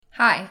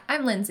Hi,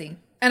 I'm Lindsay.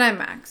 And I'm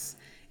Max.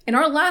 In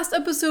our last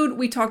episode,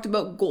 we talked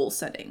about goal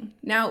setting.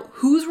 Now,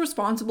 who's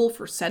responsible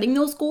for setting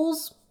those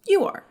goals?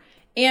 You are.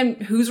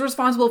 And who's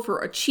responsible for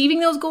achieving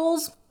those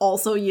goals?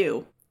 Also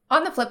you.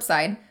 On the flip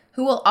side,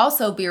 who will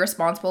also be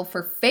responsible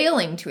for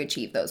failing to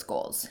achieve those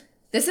goals?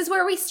 This is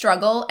where we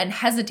struggle and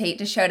hesitate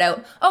to shout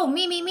out, "Oh,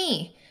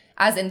 me,"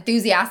 as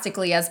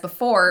enthusiastically as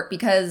before,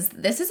 because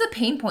this is a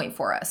pain point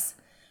for us.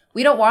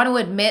 We don't want to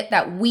admit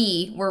that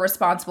we were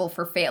responsible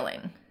for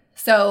failing.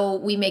 So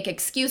we make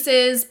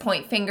excuses,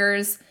 point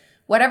fingers,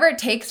 whatever it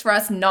takes for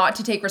us not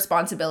to take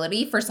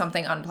responsibility for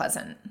something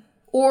unpleasant.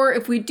 Or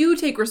if we do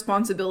take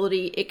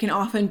responsibility, it can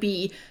often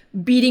be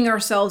beating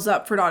ourselves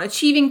up for not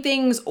achieving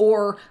things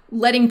or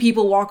letting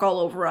people walk all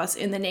over us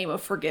in the name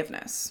of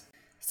forgiveness.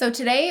 So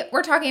today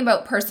we're talking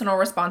about personal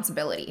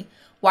responsibility,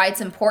 why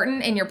it's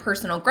important in your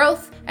personal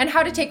growth, and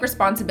how to take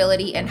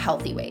responsibility in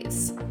healthy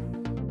ways.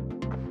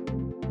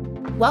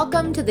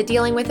 Welcome to the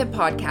Dealing With It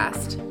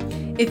podcast.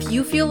 If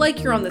you feel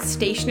like you're on the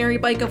stationary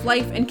bike of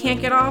life and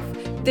can't get off,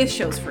 this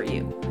show's for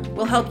you.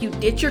 We'll help you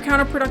ditch your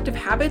counterproductive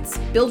habits,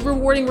 build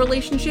rewarding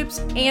relationships,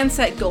 and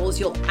set goals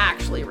you'll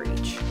actually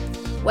reach.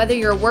 Whether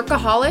you're a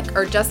workaholic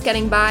or just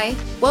getting by,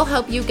 we'll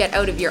help you get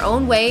out of your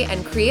own way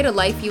and create a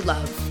life you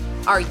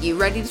love. Are you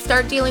ready to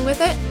start dealing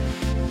with it?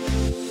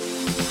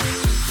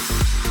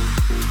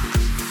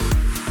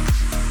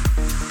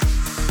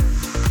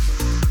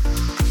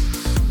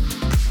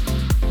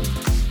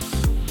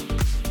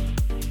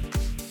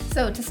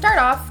 So to start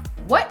off,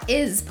 what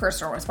is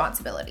personal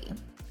responsibility?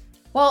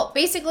 Well,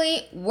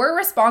 basically, we're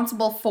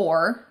responsible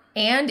for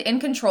and in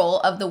control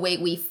of the way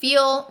we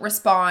feel,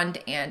 respond,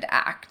 and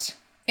act.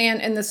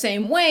 And in the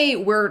same way,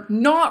 we're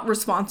not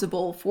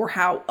responsible for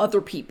how other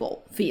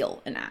people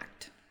feel and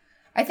act.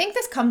 I think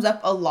this comes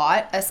up a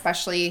lot,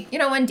 especially,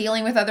 when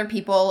dealing with other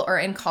people or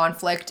in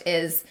conflict,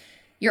 is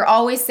you're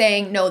always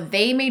saying, no,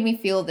 they made me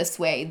feel this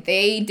way.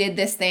 They did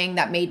this thing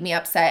that made me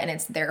upset and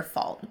it's their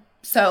fault.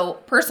 So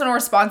personal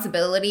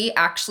responsibility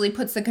actually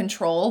puts the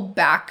control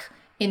back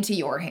into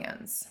your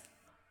hands.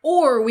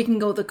 Or we can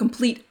go the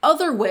complete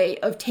other way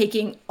of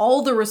taking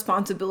all the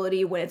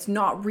responsibility when it's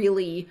not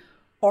really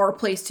our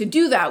place to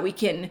do that. We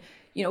can,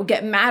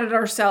 get mad at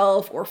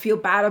ourselves or feel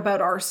bad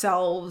about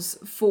ourselves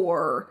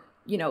for,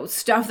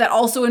 stuff that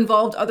also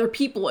involved other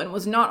people and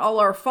was not all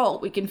our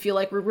fault. We can feel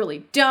like we're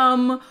really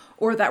dumb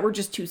or that we're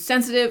just too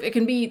sensitive. It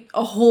can be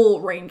a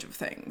whole range of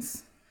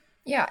things.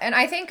 Yeah, and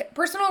I think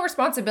personal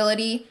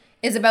responsibility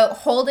is about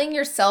holding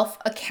yourself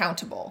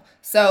accountable.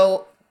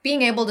 So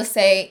being able to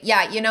say,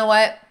 yeah, you know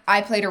what?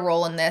 I played a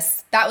role in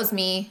this. That was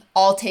me.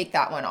 I'll take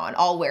that one on.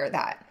 I'll wear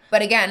that.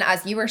 But again,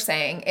 as you were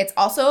saying, it's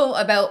also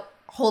about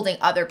holding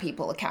other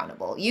people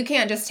accountable. You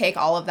can't just take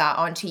all of that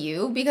onto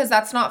you because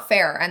that's not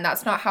fair. And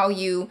that's not how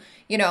you,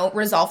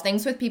 resolve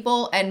things with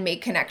people and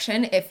make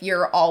connection if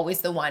you're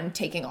always the one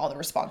taking all the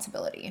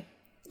responsibility.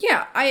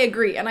 Yeah, I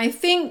agree. And I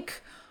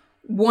think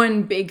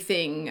one big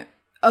thing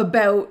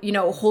about,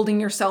 holding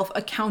yourself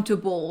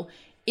accountable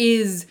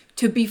is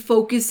to be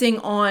focusing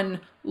on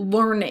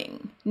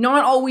learning,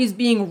 not always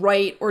being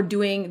right or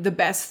doing the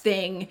best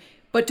thing,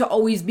 but to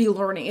always be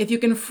learning. If you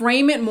can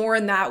frame it more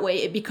in that way,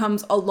 it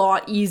becomes a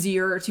lot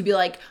easier to be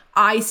like,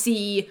 I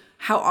see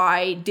how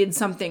I did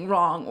something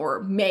wrong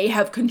or may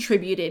have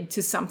contributed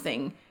to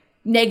something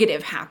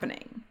negative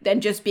happening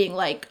than just being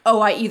like, oh,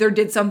 I either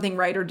did something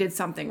right or did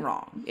something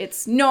wrong.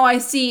 It's, no, I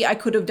see I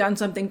could have done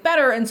something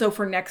better. And so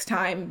for next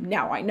time,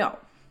 now I know.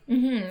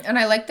 Mm-hmm. And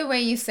I like the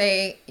way you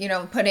say,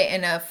 put it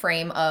in a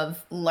frame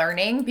of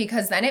learning,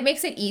 because then it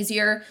makes it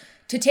easier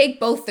to take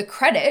both the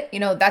credit,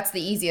 that's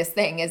the easiest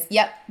thing is,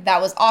 yep,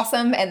 that was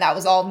awesome. And that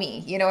was all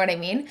me. You know what I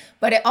mean?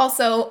 But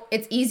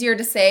it's easier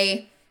to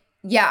say,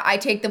 yeah, I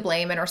take the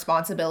blame and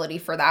responsibility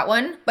for that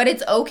one, but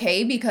it's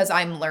okay because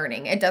I'm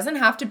learning. It doesn't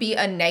have to be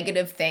a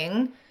negative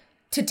thing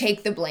to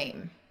take the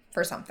blame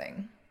for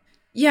something.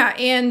 Yeah.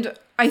 And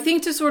I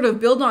think to sort of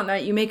build on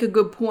that, you make a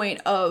good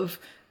point of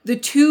the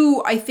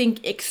two, I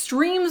think,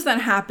 extremes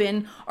that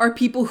happen are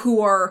people who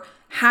are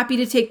happy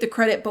to take the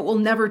credit but will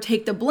never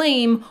take the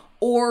blame,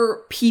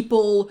 or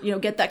people,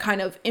 get that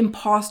kind of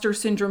imposter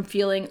syndrome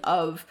feeling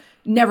of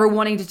never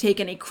wanting to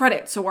take any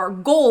credit. So our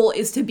goal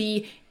is to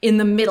be in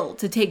the middle,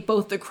 to take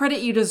both the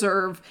credit you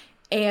deserve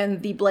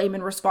and the blame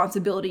and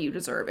responsibility you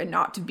deserve, and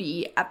not to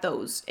be at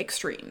those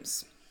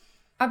extremes.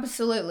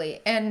 Absolutely.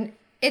 And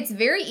it's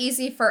very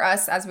easy for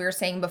us, as we were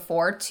saying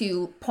before,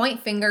 to point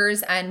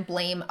fingers and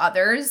blame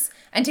others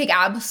and take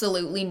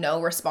absolutely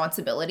no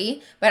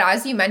responsibility. But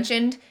as you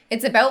mentioned,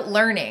 it's about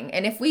learning.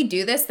 And if we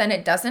do this, then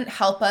it doesn't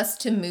help us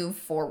to move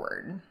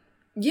forward.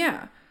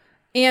 Yeah.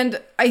 And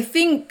I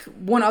think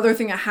one other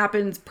thing that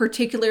happens,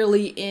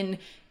 particularly in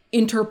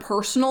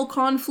interpersonal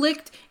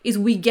conflict, is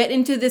we get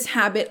into this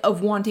habit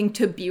of wanting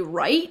to be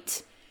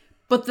right.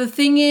 But the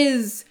thing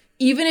is,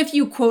 even if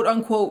you quote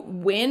unquote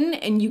win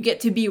and you get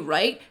to be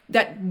right,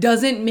 that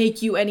doesn't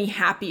make you any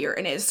happier.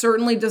 And it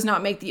certainly does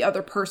not make the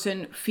other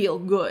person feel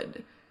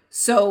good.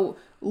 So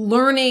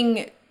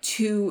learning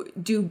to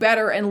do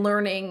better and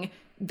learning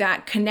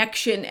that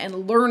connection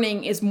and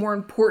learning is more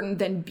important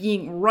than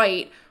being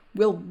right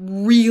will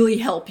really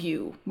help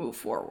you move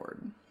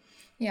forward.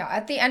 Yeah,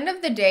 at the end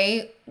of the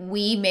day,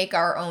 we make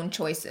our own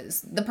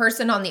choices. The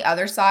person on the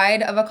other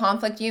side of a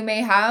conflict you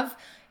may have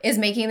is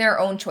making their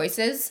own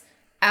choices,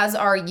 as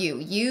are you.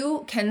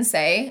 You can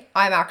say,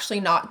 I'm actually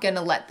not going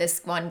to let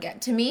this one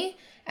get to me.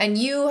 And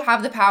you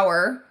have the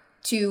power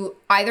to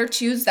either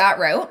choose that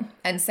route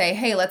and say,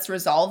 hey, let's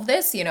resolve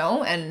this,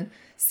 and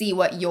see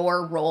what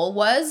your role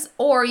was.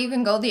 Or you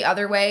can go the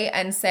other way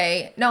and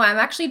say, no, I'm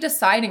actually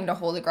deciding to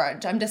hold a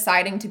grudge. I'm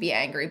deciding to be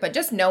angry. But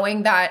just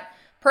knowing that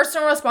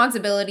personal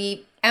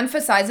responsibility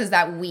emphasizes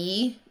that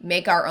we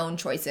make our own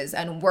choices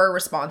and we're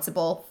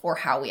responsible for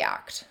how we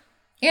act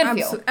and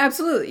feel.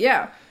 Absolutely,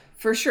 yeah,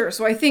 for sure.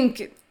 So I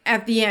think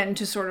at the end,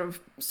 to sort of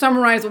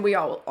summarize what we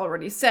all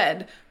already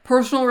said,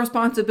 personal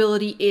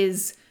responsibility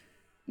is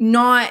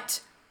not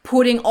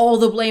putting all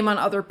the blame on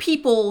other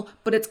people,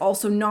 but it's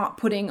also not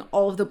putting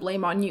all of the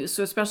blame on you.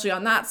 So especially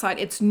on that side,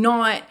 it's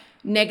not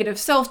negative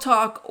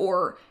self-talk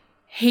or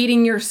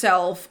hating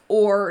yourself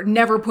or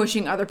never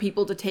pushing other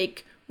people to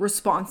take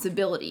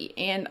responsibility.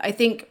 And I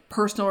think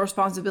personal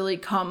responsibility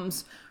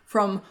comes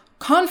from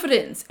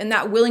confidence and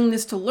that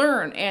willingness to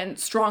learn and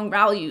strong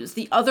values.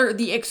 The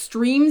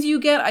extremes you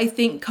get, I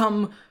think,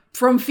 come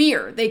from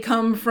fear. They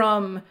come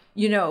from,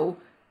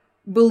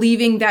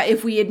 believing that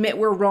if we admit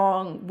we're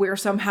wrong, we're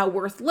somehow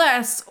worth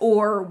less,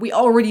 or we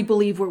already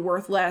believe we're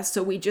worth less,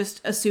 so we just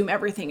assume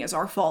everything is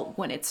our fault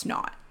when it's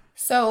not.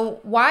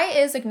 So why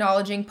is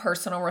acknowledging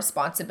personal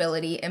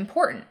responsibility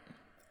important?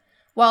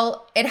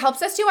 Well, it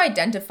helps us to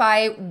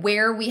identify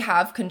where we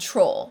have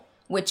control,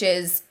 which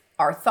is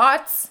our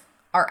thoughts,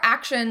 our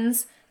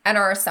actions, and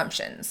our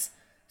assumptions.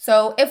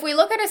 So if we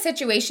look at a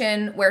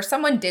situation where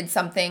someone did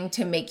something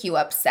to make you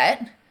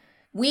upset,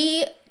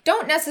 we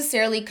don't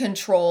necessarily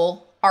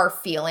control our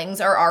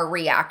feelings or our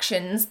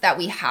reactions that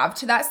we have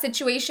to that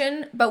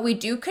situation, but we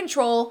do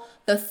control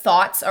the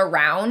thoughts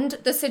around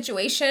the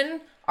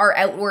situation, our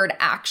outward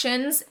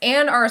actions,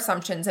 and our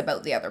assumptions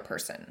about the other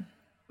person.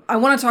 I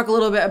want to talk a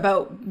little bit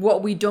about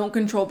what we don't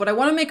control, but I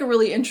want to make a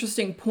really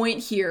interesting point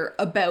here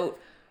about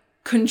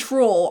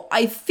control.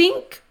 I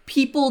think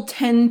people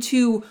tend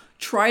to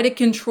try to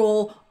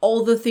control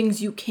all the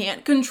things you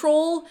can't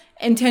control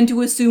and tend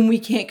to assume we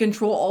can't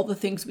control all the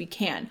things we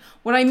can.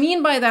 What I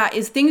mean by that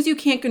is things you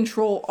can't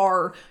control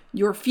are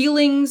your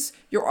feelings,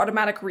 your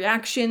automatic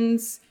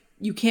reactions.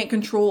 You can't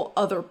control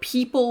other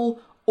people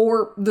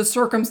or the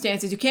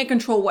circumstances. You can't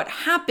control what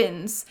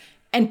happens,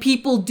 and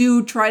people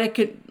do try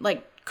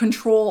to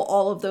control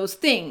all of those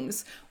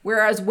things.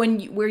 Whereas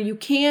where you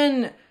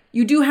can,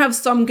 you do have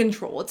some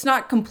control. It's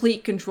not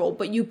complete control,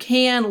 but you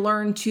can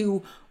learn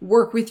to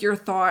work with your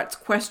thoughts,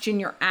 question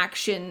your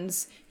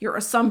actions, your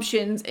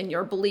assumptions, and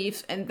your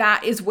beliefs. And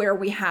that is where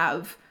we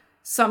have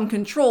some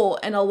control.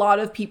 And a lot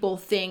of people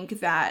think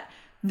that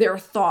their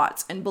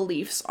thoughts and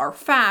beliefs are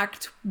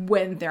fact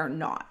when they're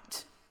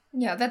not.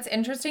 Yeah, that's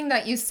interesting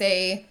that you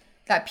say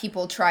that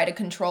people try to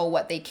control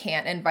what they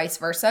can't and vice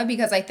versa,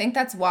 because I think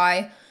that's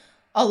why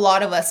a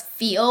lot of us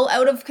feel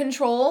out of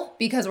control,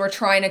 because we're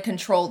trying to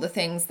control the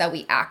things that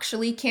we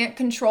actually can't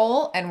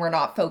control and we're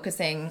not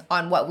focusing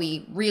on what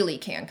we really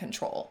can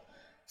control.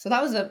 So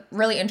that was a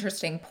really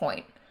interesting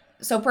point.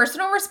 So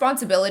personal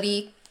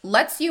responsibility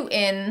lets you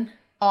in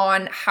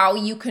on how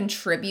you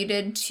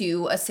contributed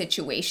to a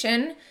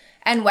situation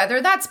and whether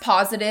that's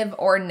positive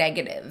or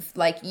negative.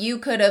 Like you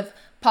could have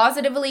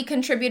positively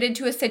contributed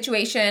to a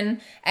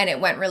situation and it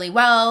went really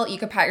well. You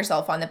could pat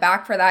yourself on the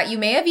back for that. You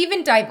may have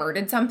even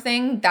diverted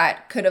something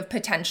that could have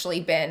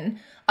potentially been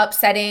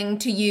upsetting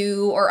to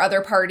you or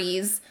other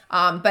parties,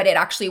 but it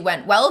actually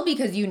went well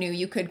because you knew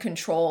you could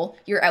control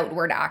your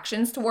outward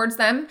actions towards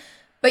them.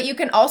 But you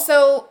can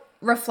also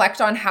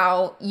reflect on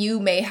how you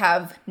may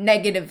have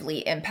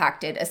negatively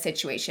impacted a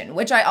situation,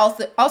 which I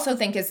also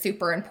think is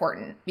super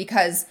important,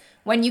 because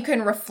when you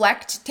can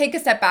reflect, take a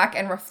step back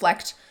and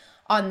reflect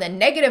on the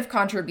negative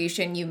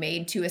contribution you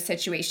made to a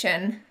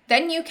situation,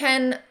 then you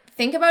can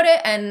think about it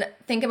and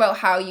think about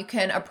how you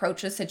can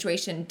approach a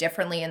situation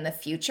differently in the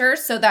future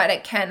so that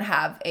it can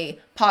have a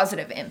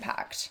positive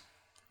impact.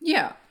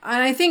 Yeah,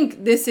 and I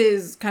think this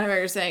is kind of what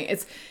you're saying.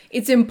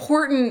 It's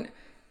important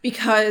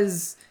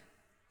because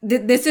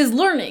this is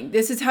learning.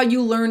 This is how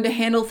you learn to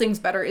handle things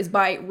better, is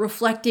by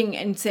reflecting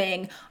and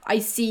saying, I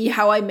see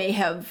how I may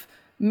have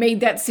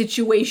made that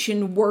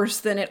situation worse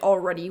than it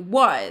already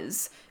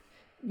was.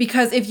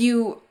 Because if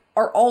you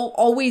are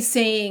always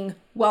saying,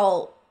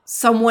 well,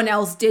 someone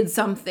else did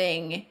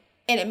something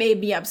and it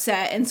made me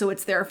upset and so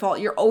it's their fault,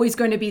 you're always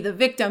going to be the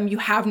victim. You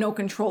have no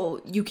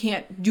control. You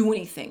can't do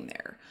anything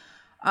there.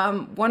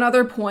 One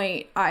other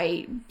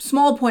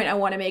small point I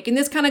want to make, and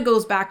this kind of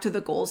goes back to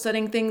the goal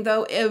setting thing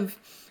though,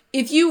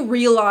 if you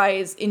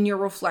realize in your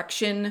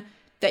reflection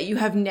that you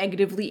have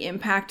negatively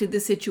impacted the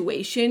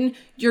situation,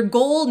 your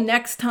goal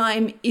next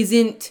time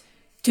isn't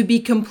to be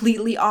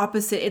completely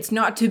opposite. It's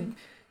not to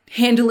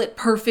handle it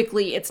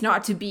perfectly. It's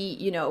not to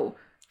be,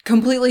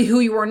 completely who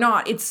you are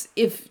not. It's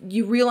if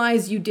you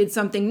realize you did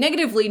something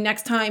negatively,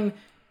 next time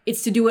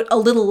it's to do it a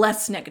little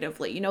less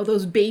negatively,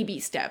 those baby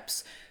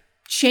steps.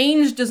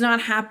 change does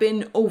not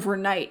happen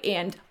overnight,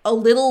 and a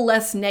little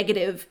less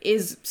negative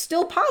is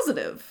still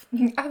positive.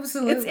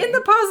 Absolutely. It's in the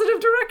positive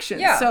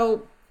direction. Yeah.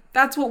 So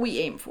that's what we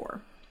aim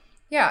for.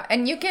 Yeah,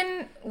 and you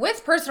can,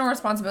 with personal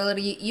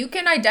responsibility, you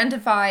can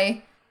identify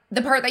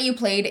the part that you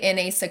played in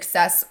a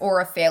success or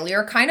a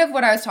failure, kind of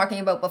what I was talking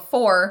about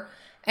before.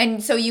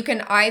 And so you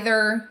can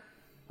either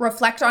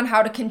reflect on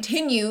how to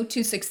continue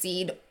to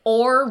succeed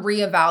or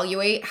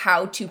reevaluate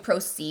how to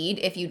proceed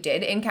if you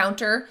did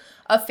encounter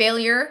a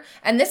failure.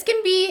 And this can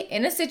be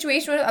in a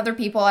situation with other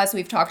people, as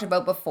we've talked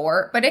about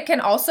before, but it can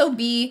also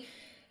be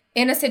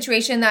in a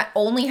situation that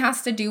only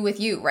has to do with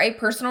you, right?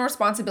 Personal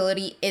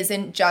responsibility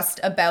isn't just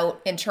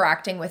about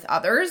interacting with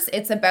others.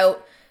 It's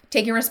about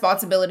taking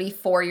responsibility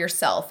for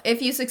yourself.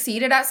 If you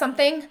succeeded at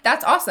something,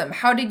 that's awesome.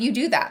 How did you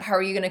do that? How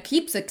are you going to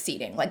keep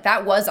succeeding? Like,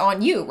 that was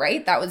on you,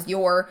 right? That was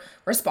your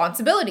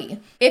responsibility.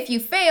 If you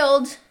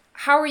failed,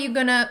 how are you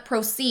going to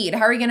proceed?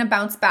 How are you going to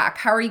bounce back?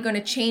 How are you going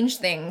to change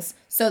things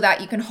so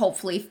that you can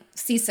hopefully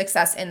see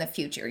success in the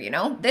future? You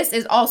know, this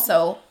is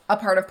also a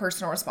part of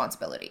personal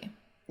responsibility.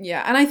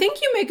 Yeah, and I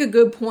think you make a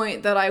good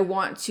point that I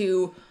want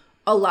to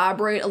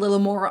elaborate a little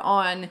more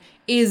on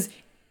is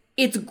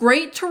it's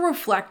great to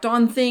reflect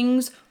on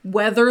things,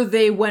 whether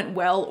they went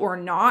well or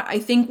not. I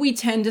think we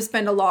tend to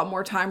spend a lot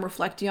more time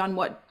reflecting on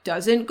what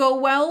doesn't go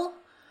well,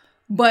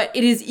 but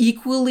it is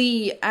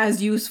equally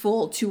as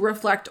useful to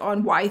reflect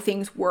on why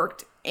things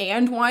worked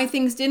and why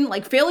things didn't.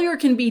 Like, failure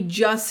can be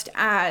just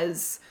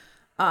as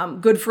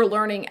good for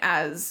learning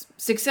as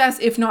success,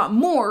 if not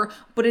more,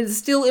 but it is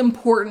still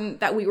important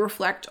that we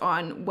reflect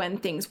on when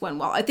things went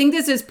well. I think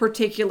this is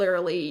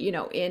particularly,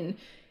 in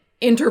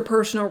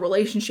interpersonal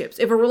relationships.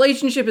 If a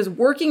relationship is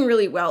working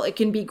really well, it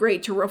can be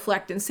great to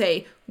reflect and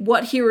say,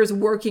 what here is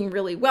working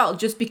really well,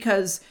 just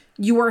because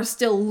you are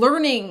still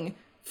learning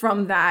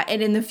from that.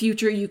 And in the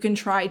future, you can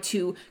try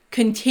to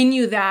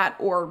continue that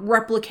or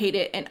replicate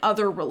it in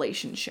other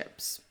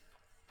relationships.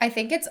 I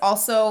think it's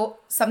also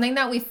something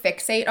that we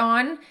fixate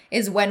on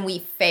is when we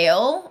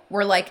fail,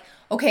 we're like,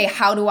 okay,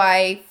 how do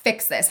I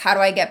fix this? How do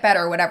I get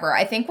better? Whatever.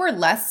 I think we're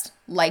less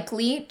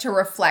likely to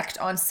reflect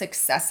on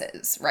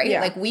successes, right? Yeah.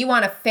 Like, we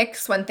want to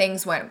fix when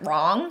things went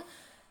wrong,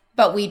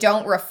 but we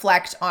don't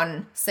reflect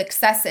on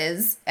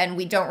successes, and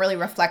we don't really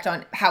reflect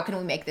on how can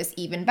we make this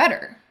even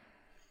better.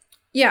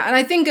 Yeah, and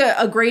I think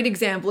a great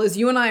example is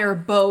you and I are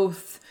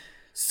both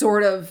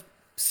sort of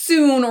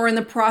soon or in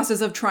the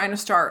process of trying to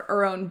start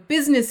our own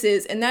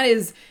businesses, and that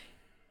is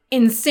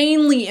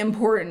insanely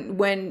important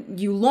when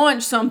you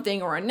launch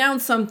something or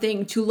announce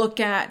something to look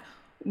at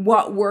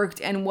what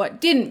worked and what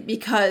didn't,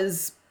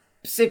 because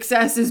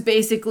success is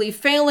basically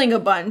failing a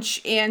bunch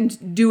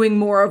and doing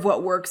more of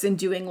what works and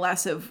doing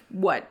less of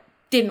what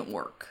didn't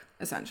work,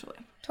 essentially.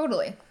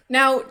 Totally.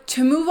 Now,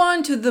 to move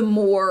on to the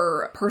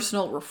more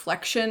personal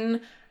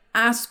reflection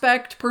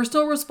aspect,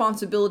 personal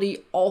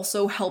responsibility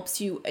also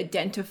helps you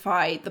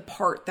identify the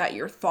part that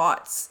your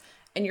thoughts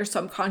and your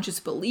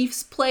subconscious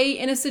beliefs play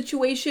in a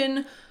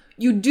situation.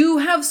 You do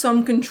have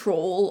some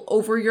control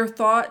over your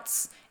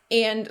thoughts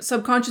and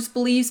subconscious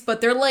beliefs, but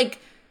they're like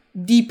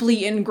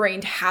deeply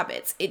ingrained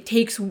habits. It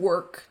takes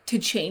work to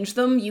change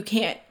them. You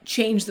can't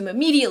change them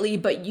immediately,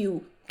 but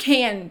you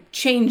can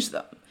change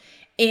them.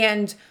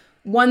 And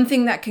one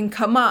thing that can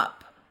come up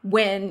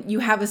when you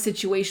have a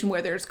situation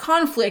where there's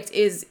conflict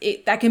is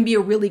that can be a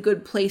really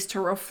good place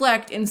to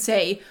reflect and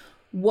say,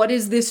 what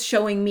is this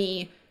showing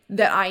me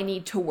that I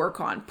need to work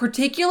on?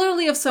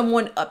 Particularly if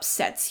someone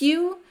upsets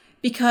you,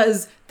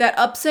 because that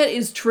upset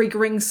is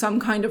triggering some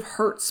kind of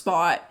hurt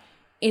spot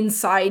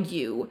inside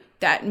you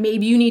that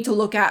maybe you need to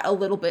look at a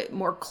little bit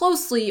more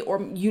closely,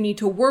 or you need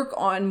to work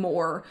on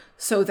more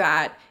so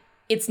that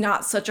it's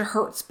not such a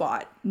hurt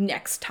spot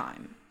next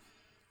time.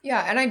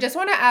 Yeah, and I just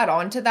want to add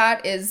on to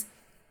that is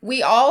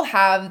we all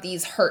have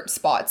these hurt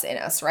spots in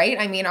us, right?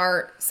 I mean,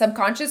 our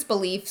subconscious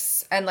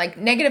beliefs and like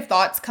negative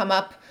thoughts come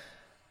up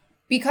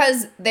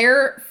because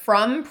they're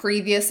from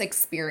previous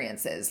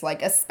experiences,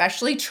 like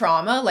especially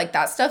trauma, like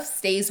that stuff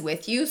stays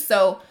with you.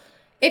 So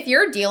if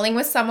you're dealing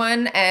with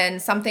someone and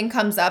something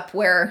comes up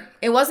where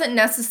it wasn't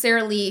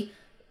necessarily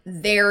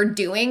their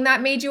doing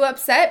that made you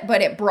upset,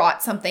 but it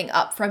brought something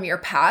up from your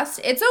past,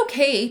 it's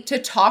okay to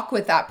talk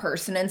with that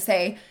person and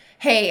say,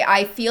 hey,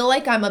 I feel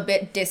like I'm a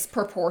bit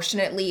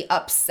disproportionately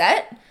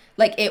upset.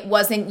 Like, it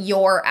wasn't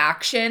your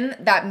action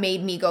that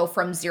made me go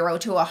from 0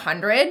 to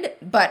 100,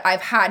 but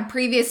I've had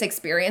previous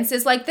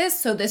experiences like this,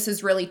 so this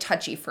is really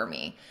touchy for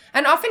me.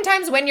 And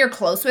oftentimes when you're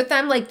close with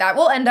them, like that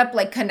will end up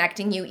like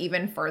connecting you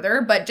even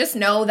further, but just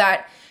know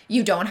that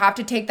you don't have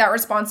to take that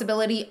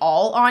responsibility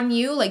all on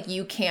you. Like,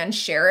 you can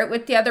share it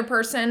with the other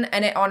person,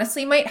 and it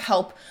honestly might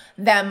help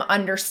them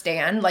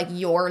understand like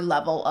your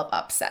level of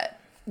upset.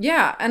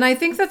 Yeah, and I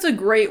think that's a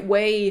great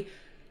way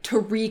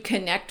to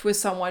reconnect with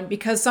someone,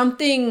 because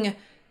something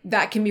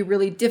that can be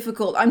really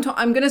difficult. I'm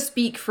going to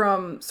speak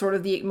from sort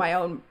of my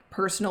own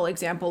personal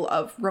example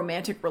of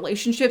romantic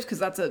relationships, because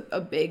that's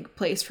a big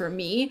place for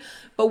me.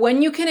 But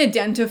when you can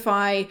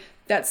identify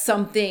that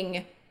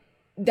something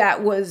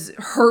that was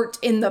hurt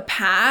in the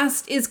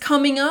past is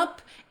coming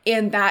up,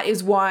 And that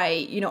is why,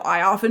 you know,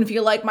 I often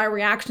feel like my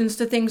reactions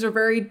to things are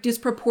very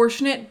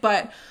disproportionate.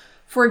 But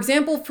for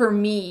example, for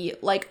me,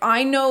 like,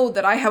 I know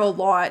that I have a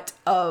lot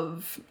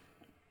of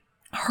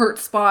hurt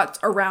spots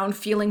around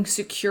feeling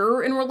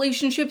secure in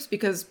relationships,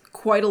 because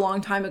quite a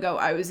long time ago,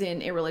 I was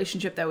in a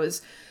relationship that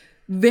was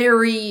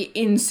very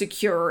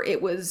insecure.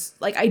 It was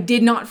like, I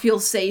did not feel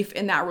safe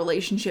in that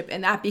relationship.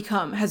 And that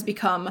has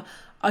become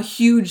a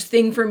huge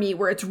thing for me,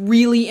 where it's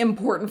really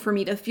important for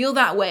me to feel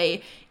that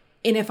way.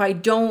 And if I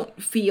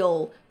don't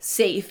feel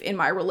safe in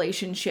my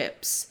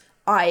relationships,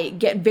 I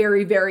get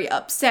very, very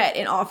upset.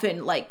 And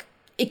often, like,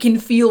 it can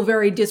feel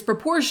very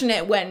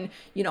disproportionate when,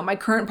 you know, my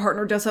current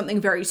partner does something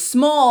very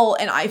small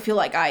and I feel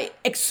like I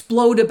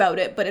explode about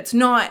it, but it's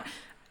not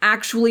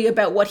actually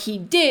about what he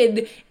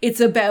did.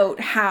 It's about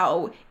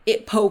how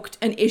it poked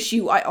an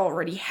issue I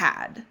already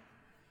had.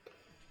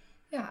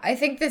 Yeah, I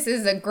think this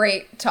is a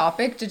great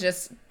topic to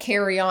just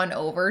carry on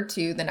over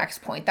to the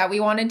next point that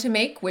we wanted to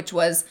make, which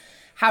was,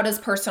 how does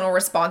personal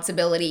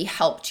responsibility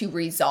help to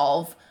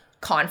resolve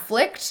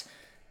conflict?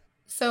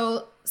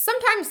 So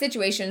sometimes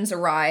situations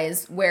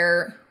arise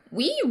where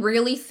we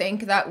really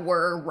think that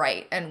we're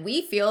right and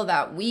we feel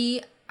that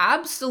we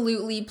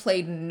absolutely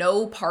played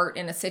no part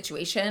in a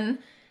situation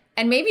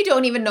and maybe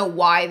don't even know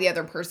why the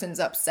other person's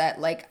upset.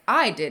 Like,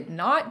 I did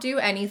not do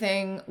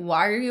anything.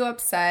 Why are you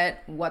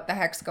upset? What the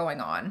heck's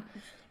going on?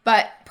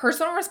 But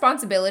personal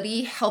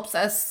responsibility helps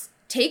us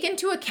take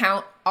into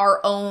account our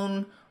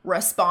own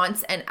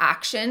response and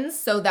actions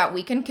so that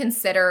we can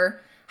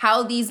consider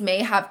how these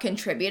may have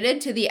contributed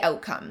to the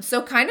outcome.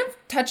 So kind of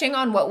touching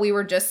on what we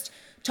were just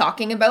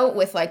talking about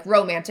with like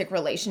romantic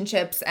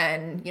relationships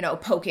and, you know,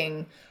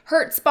 poking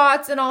hurt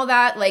spots and all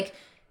that. Like,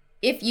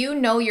 if you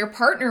know your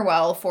partner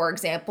well, for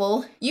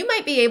example, you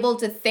might be able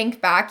to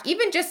think back,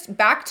 even just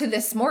back to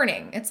this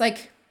morning. It's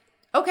like,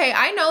 okay,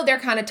 I know they're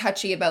kind of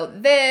touchy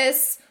about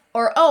this,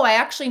 or, oh, I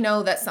actually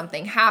know that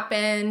something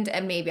happened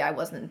and maybe I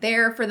wasn't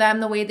there for them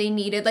the way they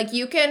needed. Like,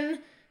 you can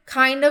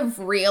kind of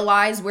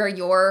realize where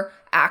your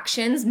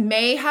actions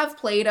may have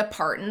played a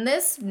part in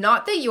this.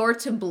 Not that you're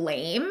to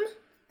blame,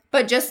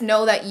 but just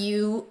know that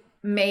you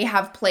may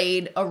have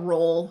played a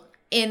role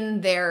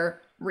in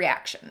their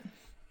reaction.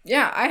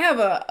 Yeah, I have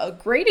a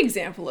great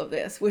example of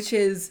this, which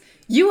is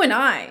you and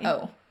I.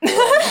 Oh.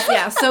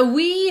 Yeah, so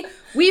we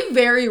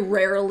very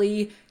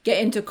rarely get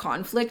into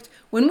conflict.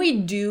 When we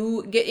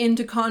do get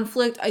into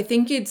conflict, I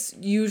think it's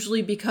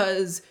usually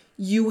because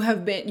you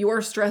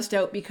are stressed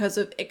out because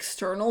of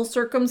external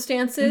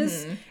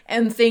circumstances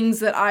and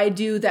things that I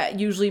do that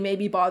usually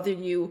maybe bother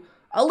you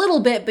a little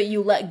bit, but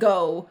you let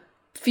go,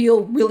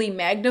 feel really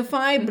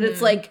magnified. But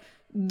it's like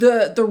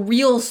the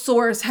real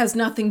source has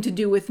nothing to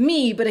do with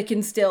me, but it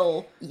can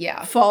still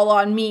fall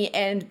on me.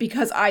 And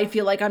because I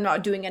feel like I'm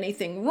not doing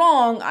anything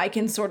wrong, I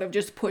can sort of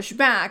just push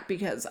back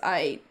because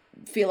I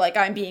feel like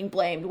I'm being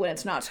blamed when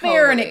it's not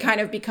fair, and it kind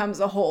of becomes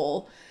a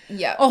whole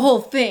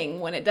thing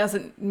when it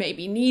doesn't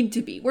maybe need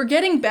to be. We're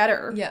getting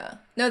better. Yeah.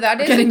 No, that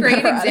is a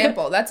great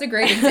example. That's a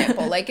great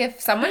example. Like, if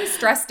someone's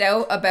stressed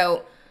out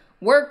about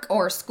work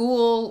or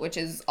school, which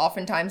is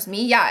oftentimes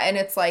me, and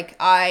it's like,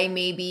 I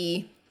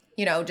maybe,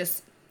 you know,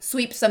 just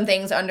sweep some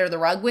things under the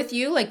rug with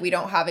you. Like, we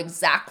don't have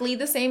exactly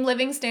the same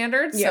living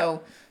standards. Yeah.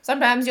 So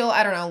sometimes you'll,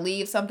 I don't know,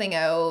 leave something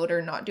out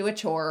or not do a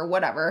chore or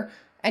whatever.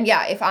 And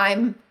if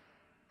I'm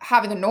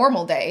having a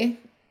normal day,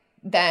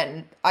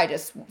 then I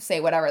just say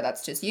whatever,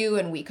 that's just you,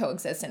 and we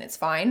coexist and it's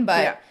fine.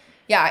 But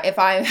if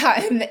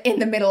I'm in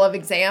the middle of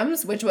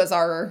exams, which was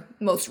our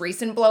most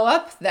recent blow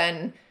up,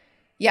 then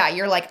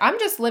you're like, I'm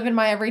just living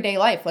my everyday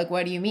life. Like,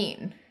 what do you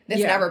mean? This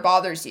never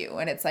bothers you.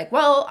 And it's like,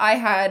 well, I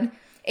had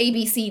A,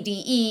 B, C,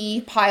 D,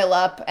 E pile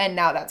up and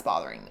now that's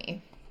bothering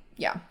me.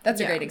 Yeah, that's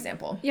a great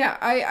example. Yeah,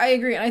 I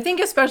agree. And I think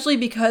especially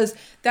because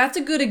that's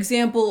a good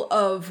example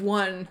of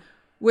one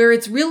where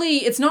it's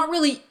not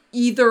really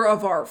either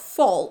of our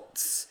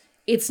faults.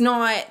 It's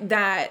not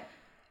that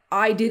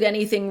I did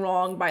anything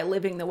wrong by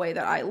living the way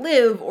that I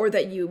live, or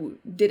that you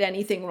did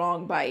anything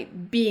wrong by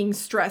being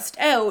stressed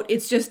out.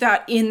 It's just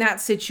that in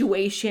that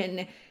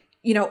situation,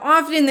 you know,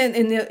 often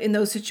in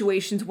those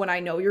situations when I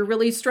know you're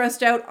really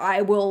stressed out,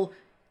 I will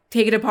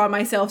take it upon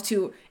myself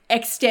to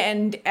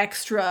extend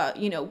extra,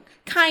 you know,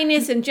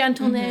 kindness and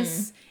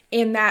gentleness.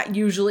 And that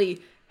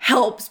usually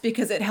helps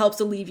because it helps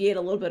alleviate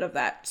a little bit of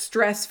that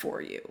stress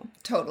for you.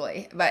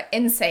 Totally. But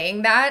in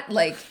saying that,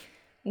 like,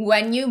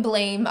 when you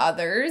blame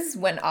others,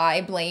 when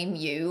I blame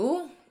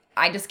you,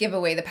 I just give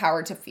away the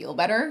power to feel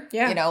better.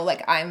 Yeah. You know,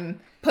 like, I'm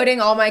putting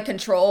all my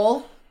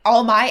control,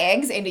 all my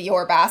eggs into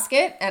your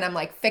basket, and I'm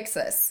like, fix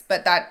this.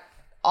 But that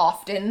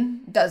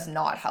often does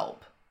not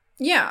help.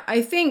 Yeah,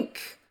 I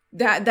think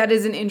that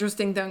is an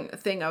interesting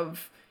thing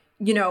of,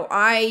 you know,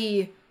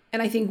 I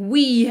think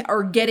we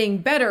are getting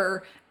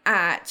better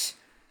at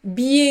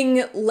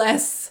being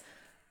less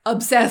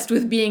obsessed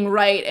with being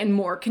right and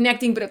more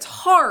connecting, but it's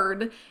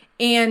hard.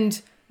 And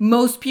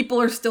most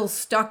people are still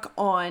stuck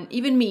on,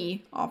 even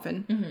me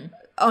often,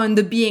 on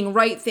the being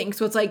right thing.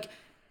 So it's like,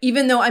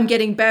 even though I'm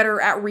getting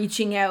better at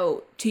reaching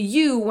out to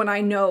you when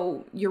I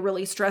know you're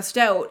really stressed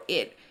out,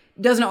 it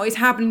doesn't always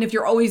happen. And if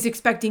you're always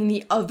expecting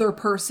the other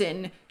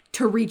person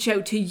to reach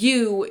out to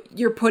you,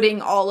 you're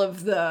putting all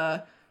of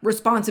the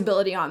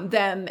responsibility on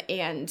them.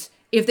 And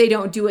if they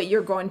don't do it,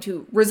 you're going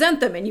to resent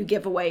them and you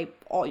give away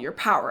all your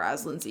power,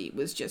 as Lindsay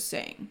was just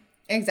saying.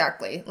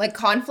 Exactly. Like,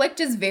 conflict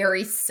is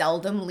very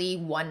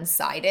seldomly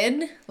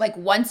one-sided. Like,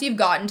 once you've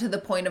gotten to the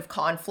point of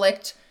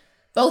conflict,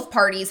 both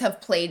parties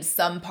have played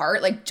some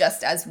part, like,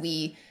 just as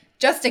we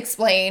just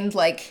explained.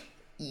 Like,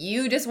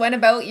 you just went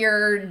about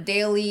your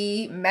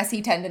daily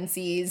messy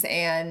tendencies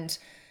and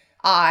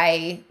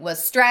I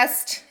was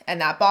stressed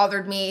and that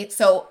bothered me.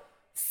 So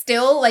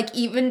still, like,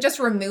 even just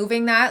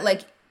removing that,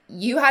 like,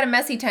 you had a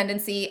messy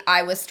tendency,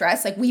 I was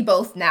stressed. Like, we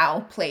both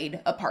now played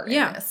a part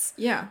in this.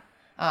 Yeah.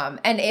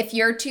 And if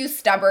you're too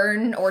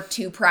stubborn or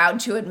too proud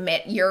to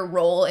admit your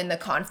role in the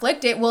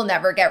conflict, it will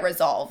never get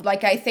resolved.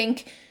 Like, I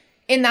think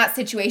in that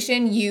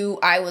situation,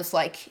 I was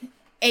like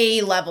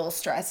A-level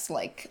stress,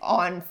 like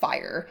on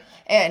fire.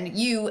 And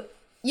you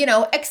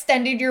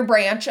extended your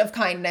branch of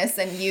kindness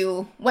and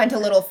you went a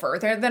little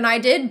further than I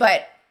did.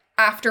 But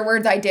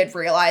afterwards, I did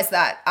realize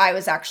that I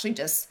was actually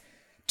just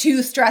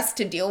too stressed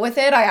to deal with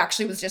it. I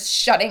actually was just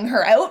shutting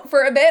her out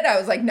for a bit. I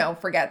was like, no,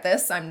 forget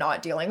this. I'm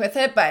not dealing with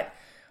it. But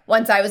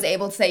once I was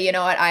able to say, you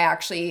know what, I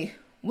actually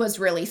was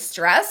really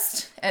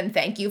stressed and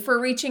thank you for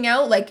reaching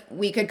out, like,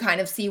 we could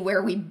kind of see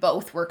where we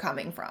both were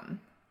coming from.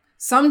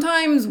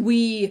 Sometimes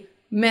we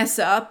mess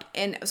up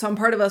and some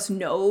part of us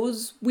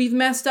knows we've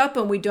messed up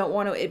and we don't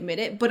want to admit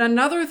it. But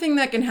another thing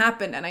that can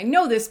happen, and I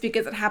know this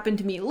because it happened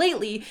to me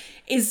lately,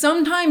 is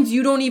sometimes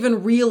you don't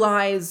even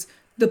realize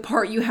the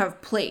part you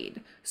have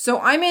played. So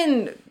I'm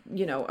in,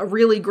 a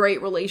really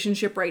great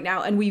relationship right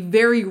now and we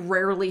very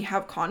rarely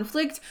have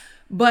conflict,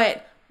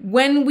 but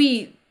when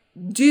we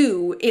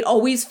do, it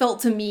always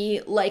felt to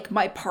me like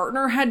my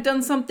partner had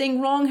done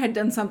something wrong, had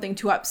done something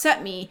to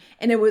upset me,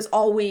 and it was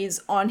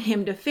always on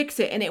him to fix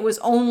it. And it was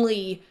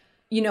only,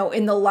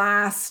 in the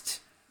last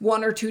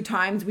 1 or 2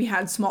 times we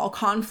had small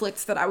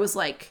conflicts that I was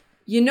like,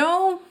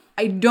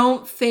 I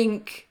don't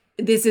think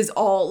this is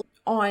all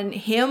on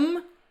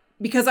him.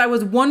 Because I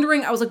was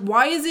wondering, I was like,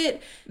 why is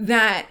it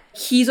that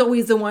he's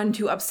always the one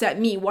to upset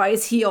me? Why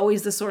is he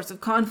always the source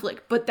of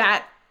conflict? But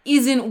that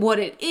isn't what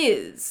it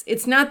is.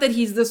 It's not that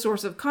he's the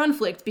source of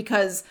conflict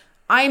because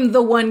I'm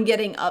the one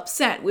getting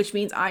upset, which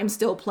means I'm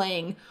still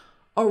playing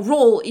a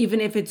role,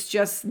 even if it's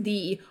just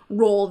the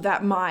role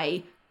that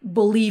my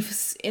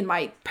beliefs in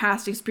my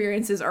past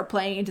experiences are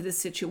playing into this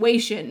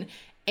situation.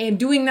 And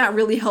doing that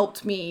really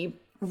helped me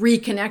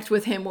reconnect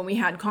with him when we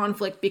had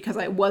conflict because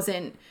I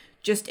wasn't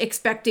just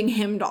expecting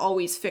him to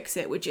always fix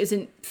it, which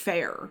isn't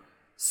fair.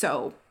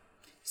 So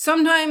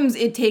sometimes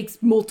it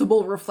takes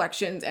multiple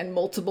reflections and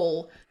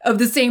multiple of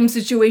the same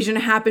situation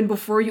happen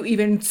before you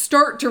even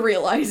start to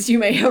realize you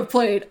may have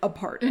played a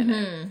part in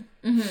it.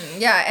 Mm-hmm.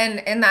 Yeah,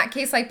 and in that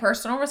case, like,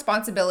 personal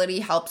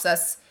responsibility helps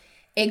us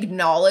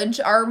acknowledge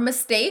our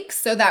mistakes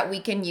so that we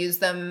can use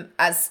them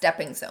as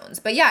stepping stones.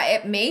 But yeah,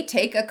 it may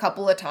take a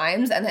couple of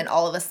times and then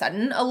all of a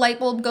sudden a light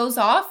bulb goes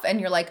off and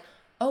you're like,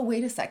 oh,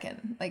 wait a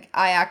second. Like,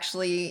 I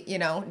actually,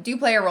 do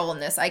play a role in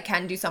this. I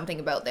can do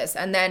something about this.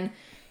 And then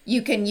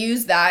you can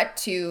use that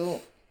to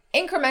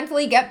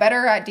incrementally get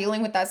better at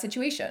dealing with that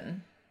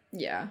situation.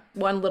 Yeah.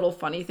 One little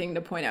funny thing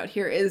to point out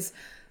here is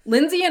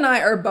Lindsay and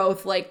I are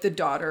both like the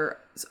daughters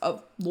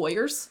of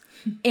lawyers.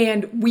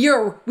 And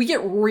we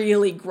get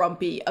really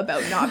grumpy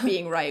about not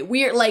being right.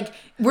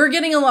 We're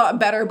getting a lot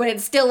better, but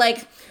it's still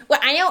like, well,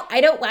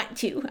 I don't want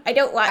to.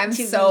 I'm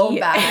so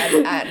bad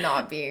at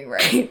not being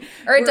right.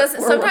 Or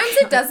sometimes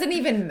it doesn't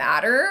even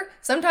matter.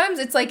 Sometimes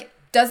it's like,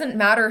 doesn't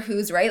matter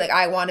who's right. Like,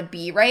 I want to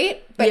be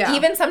right. But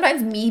even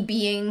sometimes me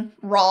being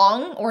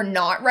wrong or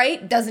not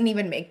right doesn't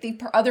even make the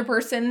other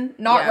person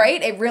not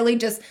right. It really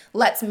just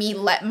lets me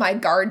let my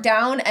guard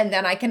down and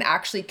then I can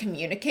actually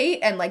communicate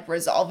and like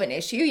resolve an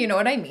issue. You know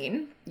what I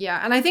mean? Yeah.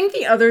 And I think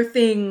the other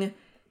thing,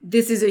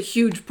 this is a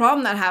huge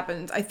problem that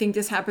happens. I think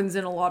this happens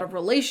in a lot of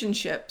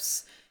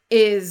relationships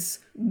is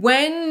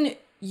when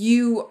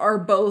you are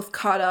both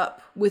caught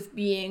up with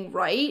being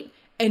right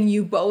and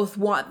you both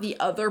want the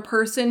other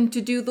person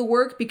to do the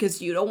work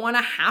because you don't want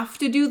to have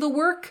to do the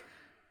work,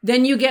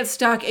 then you get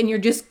stuck and you're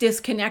just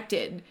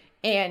disconnected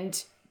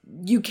and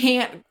you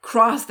can't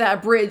cross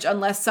that bridge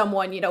unless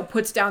someone,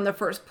 puts down the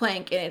first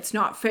plank, and it's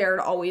not fair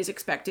to always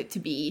expect it to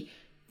be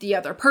the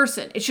other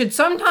person. It should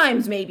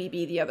sometimes maybe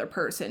be the other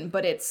person,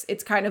 but it's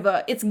kind of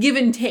it's give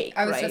and take.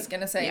 I was just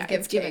going to say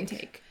give and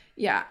take.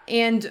 Yeah.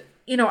 And,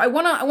 I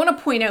want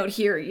to point out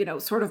here,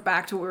 sort of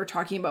back to what we were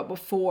talking about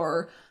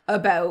before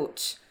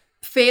about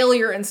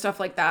failure and stuff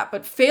like that,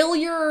 but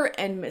failure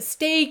and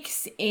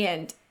mistakes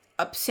and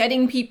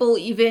upsetting people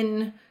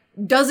even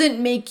doesn't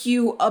make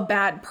you a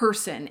bad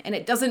person, and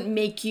it doesn't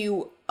make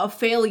you a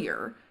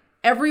failure.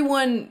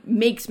 Everyone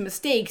makes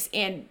mistakes,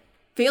 and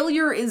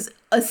failure is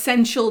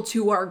essential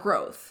to our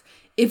growth.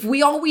 If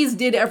we always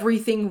did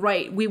everything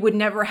right, we would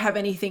never have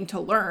anything to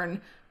learn.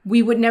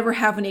 We would never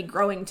have any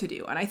growing to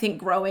do. And I think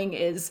growing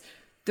is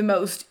the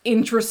most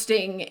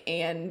interesting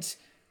and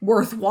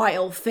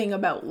worthwhile thing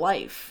about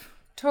life.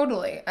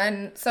 Totally.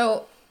 And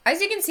so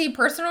as you can see,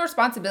 personal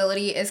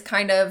responsibility is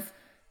kind of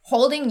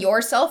holding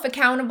yourself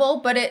accountable,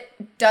 but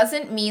it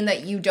doesn't mean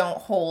that you don't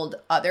hold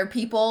other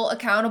people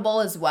accountable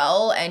as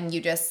well and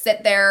you just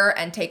sit there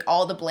and take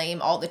all the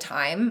blame all the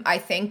time. I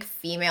think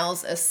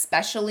females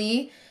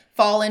especially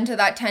fall into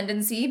that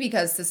tendency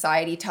because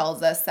society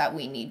tells us that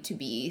we need to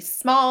be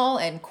small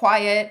and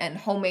quiet and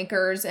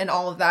homemakers and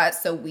all of that.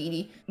 So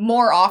we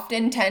more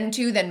often tend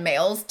to than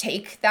males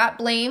take that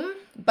blame.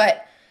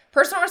 But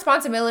personal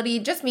responsibility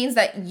just means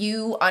that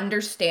you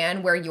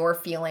understand where your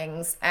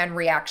feelings and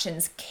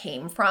reactions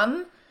came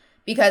from.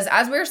 Because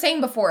as we were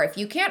saying before, if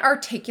you can't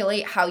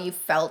articulate how you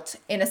felt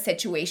in a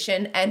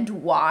situation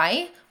and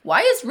why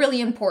is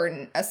really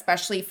important,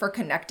 especially for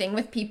connecting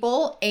with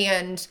people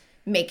and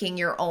making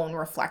your own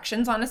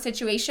reflections on a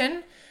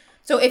situation.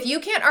 So if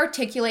you can't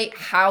articulate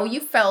how you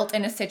felt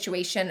in a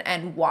situation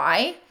and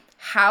why,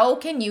 how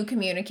can you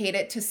communicate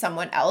it to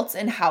someone else,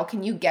 and how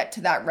can you get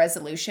to that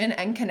resolution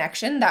and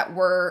connection that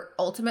we're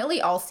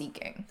ultimately all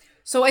seeking?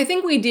 So I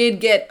think we did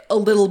get a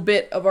little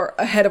bit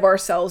ahead of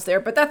ourselves there,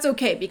 but that's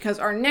okay because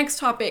our next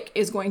topic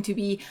is going to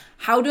be,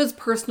 how does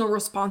personal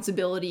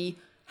responsibility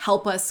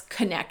help us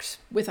connect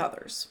with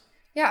others?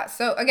 Yeah,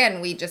 so again,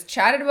 we just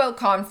chatted about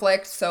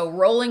conflict, so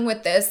rolling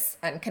with this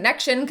and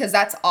connection, because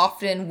that's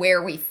often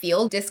where we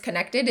feel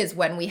disconnected, is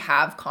when we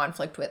have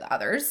conflict with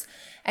others.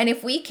 And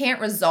if we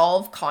can't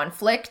resolve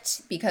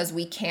conflict because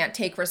we can't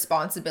take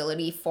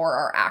responsibility for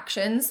our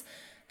actions,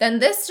 then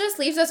this just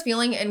leaves us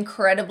feeling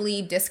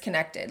incredibly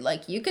disconnected.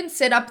 Like, you can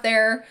sit up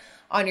there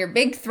on your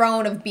big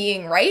throne of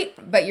being right,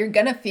 but you're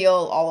gonna feel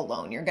all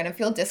alone. You're gonna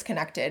feel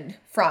disconnected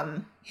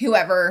from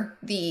whoever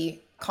the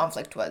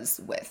conflict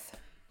was with.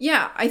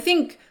 Yeah, I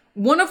think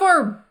one of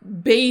our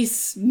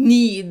base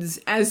needs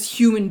as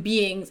human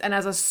beings and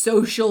as a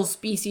social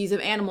species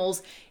of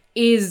animals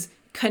is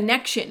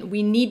connection.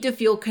 We need to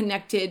feel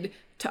connected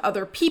to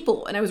other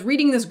people. And I was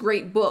reading this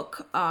great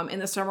book in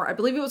the summer. I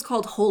believe it was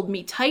called Hold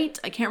Me Tight.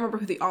 I can't remember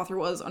who the author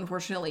was,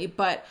 unfortunately,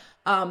 but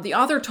the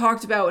author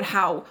talked about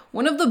how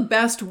one of the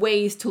best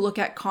ways to look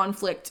at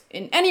conflict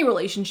in any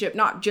relationship,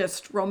 not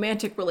just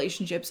romantic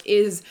relationships,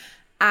 is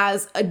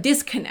as a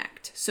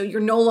disconnect. So you're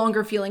no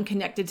longer feeling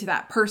connected to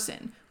that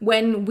person.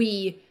 When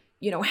we,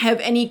 have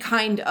any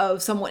kind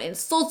of someone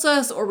insults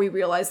us or we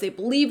realize they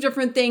believe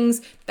different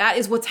things, that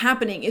is what's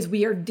happening, is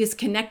we are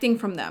disconnecting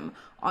from them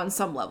on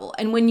some level.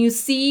 And when you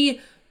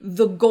see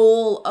the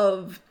goal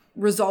of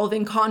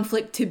resolving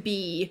conflict to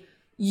be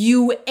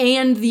you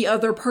and the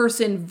other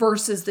person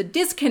versus the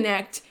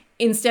disconnect,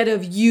 instead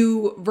of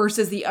you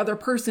versus the other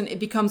person, it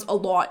becomes a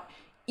lot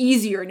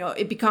easier.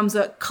 It becomes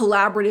a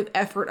collaborative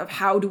effort of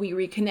how do we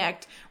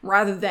reconnect,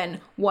 rather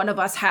than one of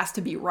us has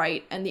to be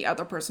right and the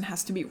other person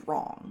has to be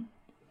wrong.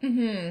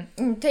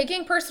 Mm-hmm.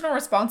 Taking personal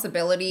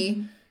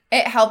responsibility,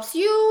 it helps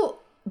you,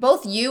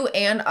 both you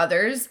and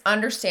others,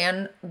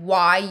 understand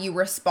why you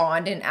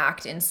respond and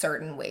act in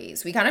certain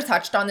ways. We kind of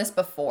touched on this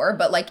before,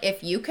 but like,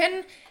 if you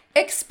can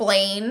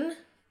explain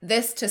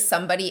this to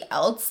somebody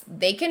else,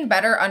 they can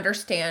better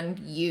understand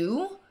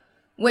you,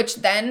 which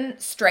then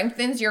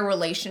strengthens your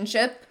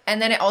relationship.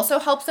 And then it also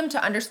helps them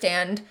to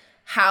understand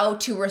how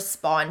to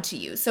respond to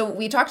you. So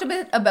we talked a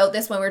bit about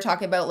this when we were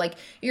talking about like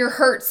your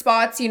hurt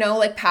spots,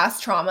 like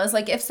past traumas.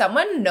 Like, if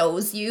someone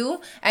knows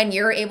you and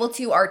you're able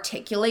to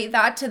articulate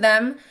that to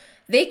them,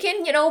 they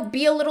can,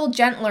 be a little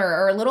gentler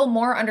or a little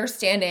more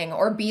understanding,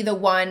 or be the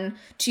one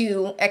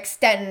to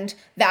extend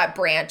that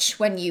branch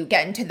when you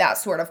get into that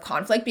sort of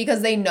conflict,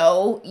 because they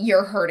know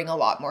you're hurting a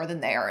lot more than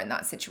they are in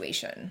that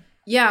situation.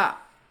 Yeah.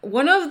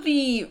 One of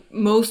the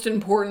most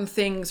important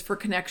things for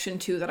connection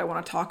too that I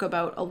want to talk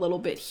about a little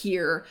bit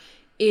here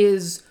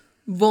is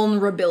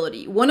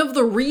vulnerability. One of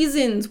the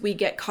reasons we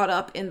get caught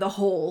up in the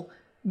whole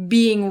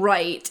being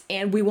right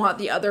and we want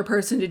the other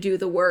person to do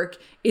the work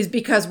is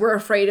because we're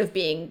afraid of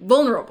being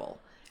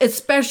vulnerable,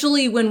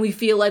 especially when we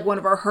feel like one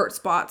of our hurt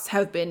spots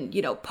have been,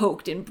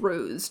 poked and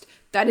bruised.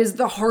 That is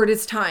the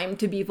hardest time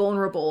to be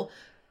vulnerable,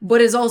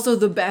 but is also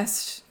the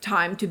best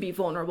time to be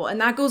vulnerable.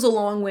 And that goes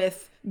along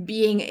with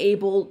being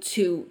able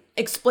to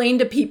explain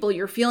to people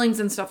your feelings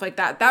and stuff like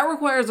that. That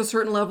requires a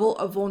certain level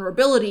of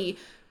vulnerability,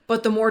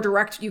 but the more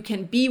direct you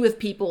can be with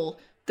people,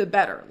 the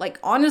better. Like,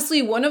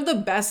 honestly, one of the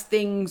best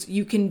things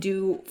you can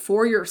do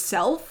for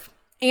yourself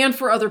and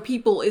for other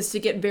people is to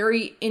get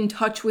very in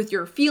touch with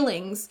your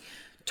feelings,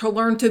 to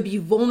learn to be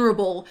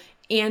vulnerable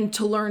and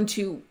to learn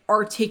to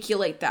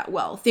articulate that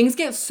well. Things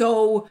get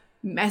so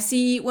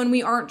messy when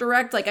we aren't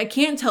direct. Like, I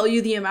can't tell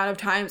you the amount of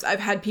times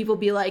I've had people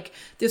be like,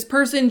 this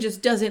person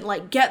just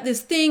doesn't get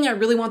this thing. I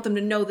really want them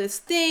to know this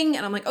thing.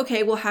 And I'm like,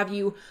 okay, well, have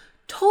you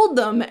told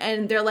them?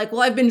 And they're like,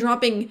 well, I've been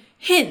dropping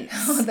hints.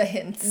 Oh, the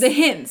hints. The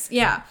hints,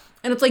 yeah.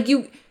 And it's like,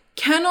 you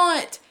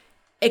cannot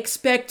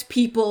expect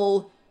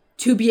people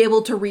to be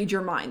able to read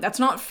your mind. That's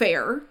not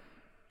fair.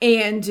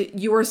 And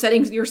you are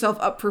setting yourself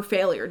up for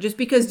failure. Just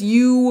because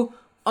you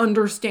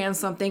understand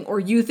something or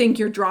you think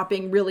you're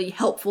dropping really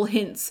helpful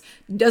hints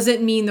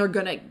doesn't mean they're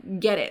gonna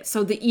get it.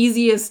 So the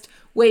easiest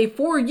way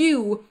for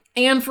you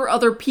and for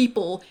other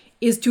people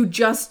is to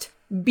just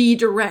be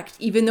direct,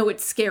 even though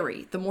it's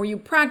scary. The more you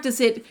practice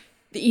it,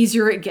 the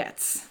easier it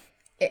gets.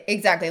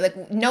 Exactly.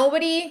 Like,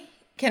 nobody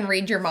can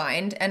read your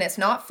mind, and it's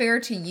not fair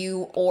to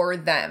you or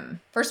them.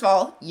 First of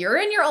all, you're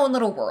in your own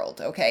little world,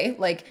 okay?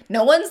 Like,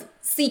 no one's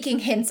seeking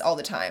hints all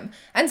the time.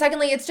 And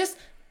secondly, it's just,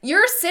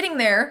 you're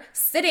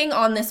sitting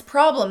on this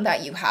problem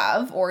that you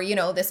have, or, you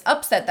know, this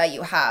upset that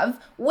you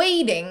have,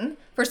 waiting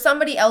for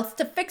somebody else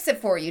to fix it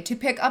for you, to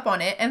pick up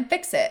on it and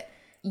fix it.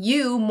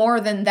 You,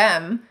 more than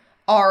them,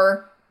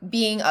 are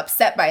being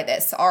upset by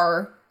this,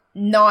 are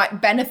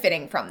not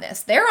benefiting from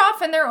this. They're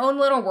off in their own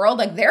little world.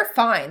 Like, they're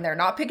fine. They're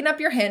not picking up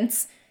your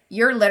hints.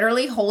 You're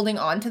literally holding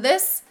on to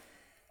this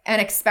and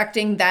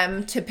expecting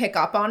them to pick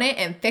up on it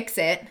and fix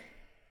it.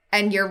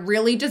 And you're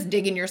really just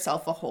digging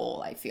yourself a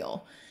hole, I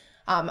feel.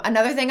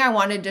 Another thing I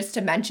wanted just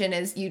to mention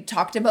is you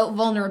talked about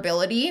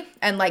vulnerability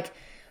and like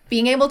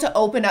being able to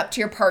open up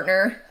to your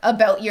partner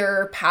about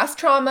your past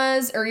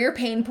traumas or your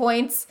pain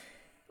points.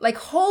 Like,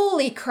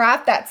 holy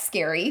crap, that's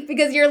scary,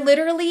 because you're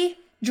literally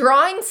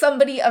drawing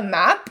somebody a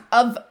map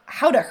of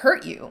how to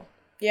hurt you.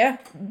 Yeah.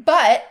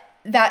 But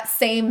that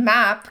same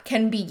map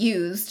can be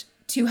used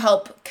to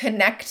help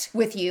connect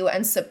with you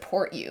and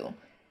support you.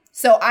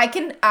 So I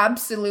can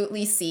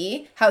absolutely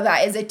see how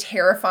that is a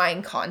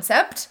terrifying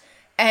concept.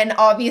 And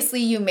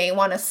obviously you may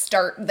want to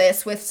start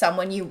this with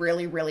someone you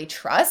really, really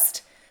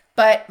trust.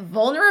 But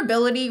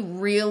vulnerability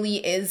really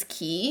is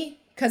key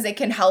because it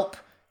can help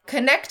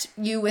connect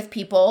you with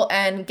people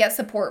and get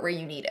support where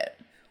you need it.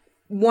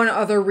 One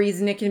other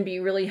reason it can be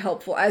really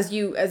helpful, as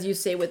you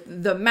say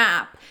with the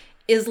map,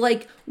 is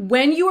like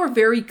when you are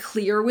very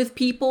clear with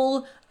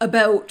people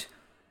about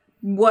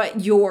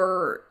what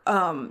your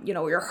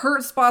your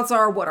hurt spots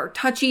are, what are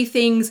touchy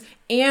things,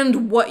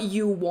 and what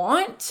you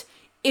want,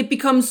 it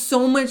becomes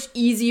so much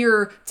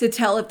easier to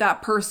tell if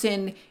that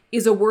person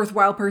is a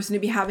worthwhile person to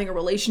be having a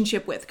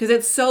relationship with. Because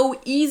it's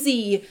so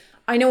easy.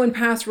 I know in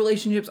past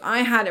relationships I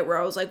had it where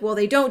I was like, well,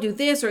 they don't do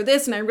this or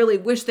this, and I really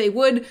wish they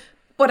would,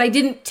 but I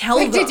didn't tell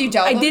them. Did you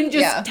tell them? I didn't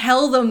just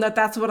tell them that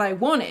that's what I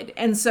wanted.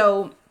 And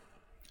so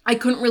I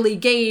couldn't really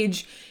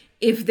gauge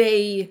if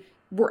they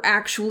were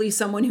actually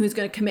someone who's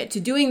going to commit to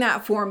doing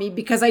that for me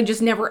because I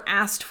just never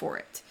asked for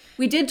it.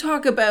 We did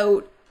talk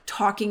about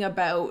talking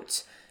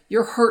about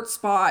your hurt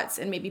spots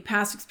and maybe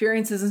past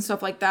experiences and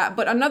stuff like that.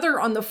 But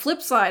on the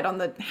flip side, on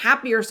the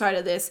happier side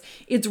of this,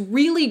 it's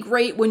really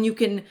great when you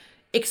can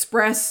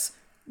express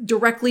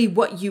directly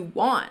what you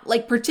want.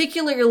 Like,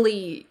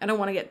 particularly, I don't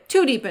want to get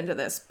too deep into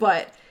this,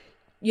 but,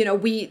 you know,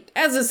 we,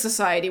 as a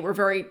society, we're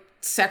very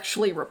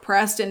sexually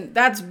repressed, and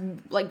that's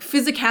like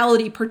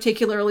physicality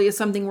particularly is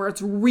something where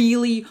it's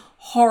really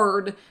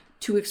hard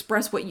to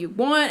express what you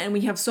want, and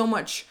we have so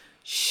much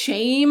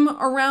shame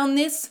around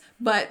this.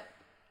 But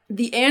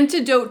the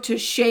antidote to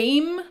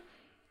shame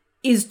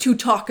is to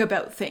talk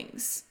about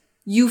things.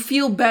 You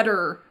feel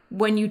better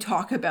when you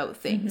talk about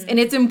things. And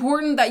it's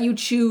important that you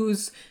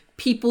choose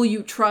people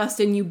you trust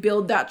and you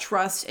build that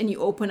trust and you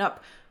open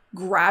up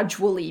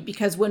gradually,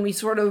 because when we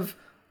sort of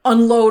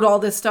unload all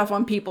this stuff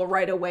on people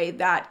right away,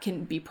 that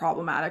can be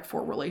problematic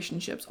for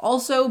relationships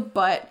also.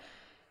 But,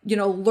 you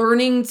know,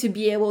 learning to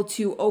be able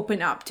to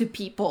open up to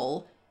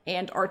people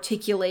and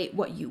articulate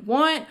what you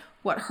want,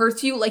 what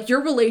hurts you, like,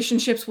 your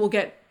relationships will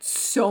get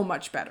so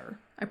much better.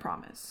 I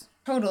promise.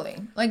 Totally.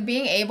 Like,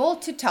 being able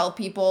to tell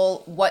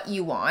people what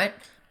you want,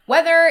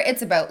 whether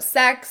it's about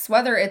sex,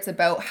 whether it's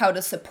about how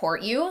to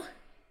support you,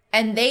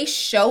 and they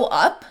show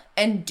up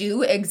and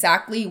do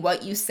exactly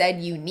what you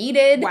said you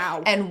needed.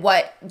 Wow. And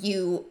what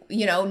you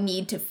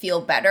need to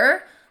feel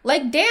better.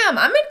 Like, damn,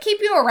 I'm going to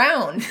keep you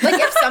around. Like,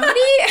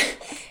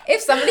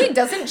 if somebody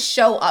doesn't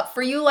show up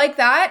for you like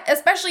that,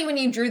 especially when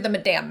you drew them a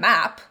damn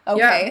map,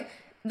 okay,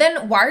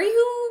 then why are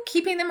you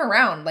keeping them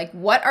around? Like,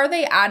 what are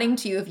they adding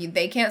to you if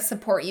they can't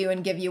support you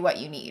and give you what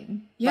you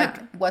need? Yeah.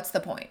 Like, what's the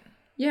point?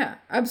 Yeah,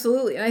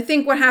 absolutely. And I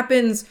think what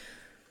happens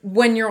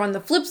when you're on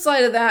the flip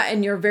side of that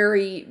and you're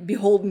very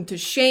beholden to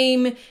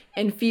shame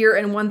and fear,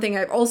 and one thing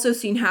I've also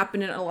seen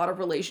happen in a lot of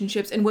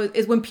relationships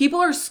is when people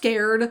are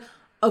scared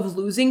of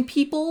losing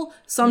people,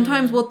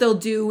 sometimes what they'll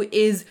do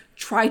is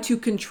try to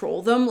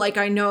control them. Like,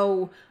 I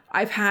know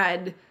I've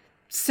had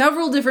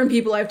several different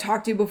people I've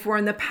talked to before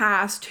in the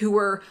past who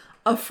were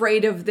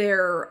afraid of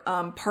their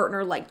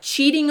partner, like,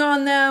 cheating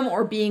on them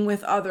or being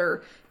with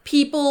other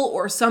people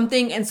or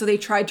something, and so they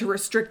tried to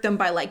restrict them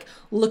by, like,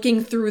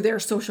 looking through their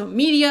social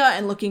media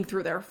and looking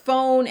through their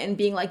phone and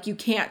being like, you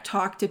can't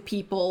talk to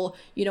people,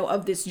 you know,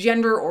 of this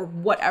gender or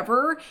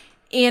whatever.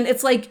 And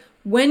it's like,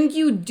 when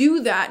you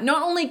do that,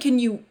 not only can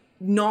you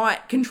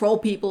not control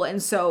people,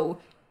 and so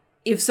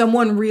if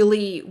someone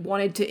really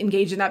wanted to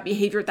engage in that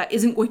behavior, that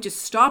isn't going to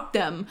stop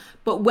them,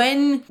 but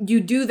when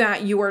you do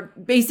that, you are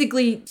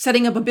basically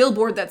setting up a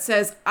billboard that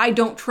says, I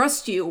don't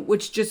trust you,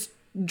 which just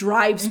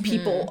drives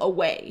people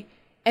away.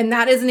 And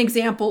that is an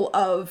example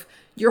of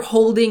you're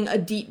holding a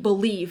deep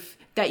belief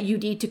that you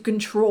need to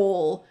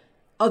control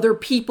other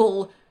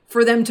people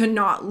for them to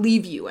not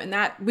leave you. And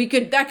that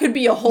could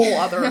be a whole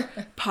other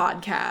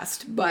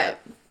podcast, but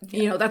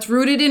you know, that's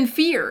rooted in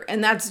fear,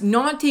 and that's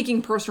not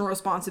taking personal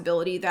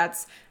responsibility.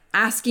 That's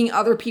asking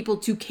other people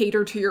to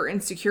cater to your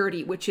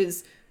insecurity, which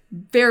is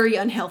very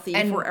unhealthy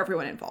for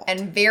everyone involved.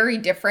 And very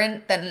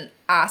different than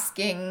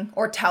asking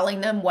or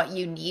telling them what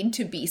you need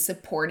to be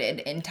supported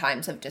in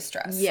times of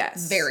distress.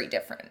 Yes. Very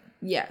different.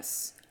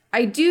 Yes.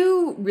 I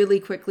do really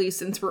quickly,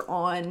 since we're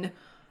on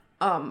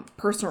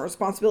personal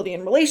responsibility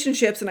in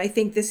relationships, and I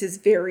think this is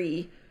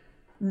very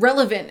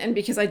relevant, and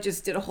because I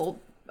just did a whole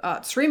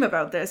stream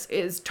about this,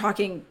 is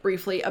talking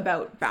briefly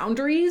about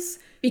boundaries,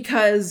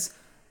 because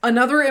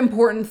another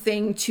important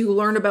thing to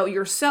learn about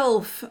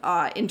yourself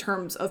in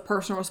terms of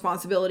personal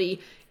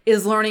responsibility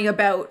is learning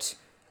about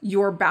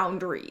your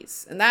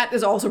boundaries. And that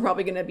is also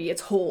probably going to be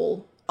its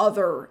whole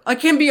other, it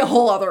can be a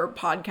whole other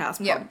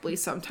podcast probably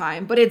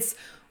sometime, but it's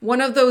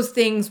one of those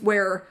things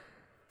where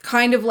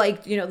kind of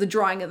like, you know, the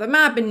drawing of the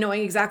map and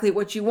knowing exactly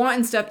what you want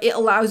and stuff, it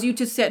allows you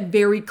to set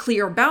very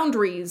clear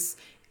boundaries.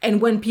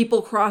 And when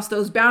people cross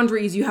those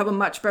boundaries, you have a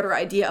much better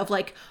idea of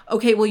like,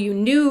 okay, well, you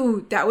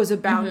knew that was a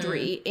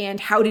boundary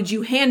and how did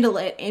you handle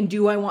it? And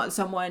do I want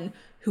someone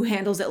who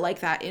handles it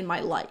like that in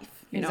my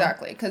life? You know?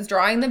 Exactly. Because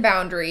drawing the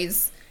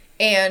boundaries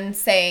and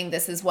saying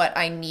this is what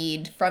I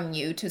need from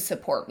you to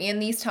support me in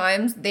these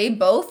times, they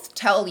both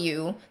tell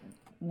you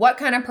what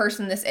kind of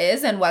person this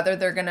is and whether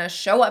they're going to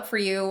show up for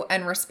you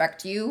and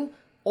respect you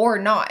or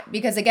not.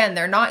 Because again,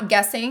 they're not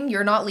guessing.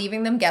 You're not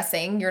leaving them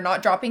guessing. You're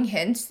not dropping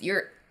hints.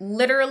 You're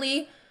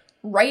literally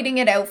writing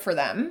it out for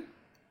them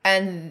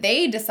and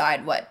they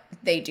decide what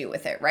they do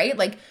with it, right?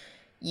 Like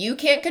you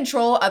can't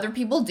control what other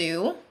people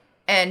do,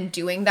 and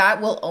doing that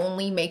will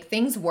only make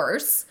things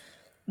worse.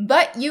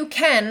 But you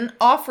can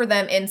offer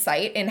them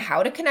insight in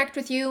how to connect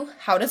with you,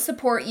 how to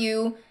support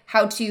you,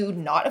 how to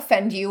not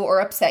offend you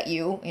or upset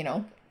you, you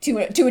know, to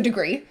a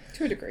degree.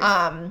 To a degree.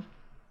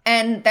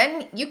 And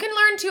then you can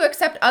learn to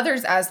accept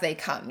others as they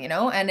come, you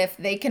know, and if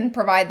they can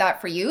provide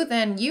that for you,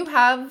 then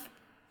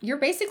you're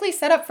basically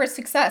set up for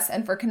success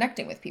and for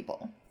connecting with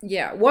people.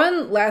 Yeah.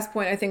 One last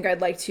point I think I'd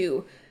like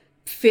to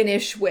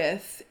finish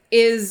with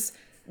is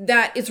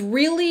that it's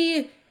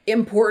really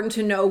important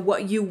to know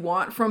what you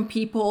want from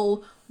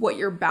people, what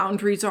your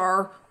boundaries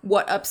are,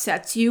 what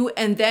upsets you.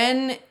 And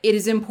then it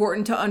is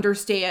important to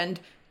understand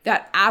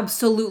that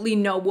absolutely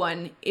no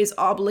one is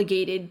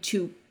obligated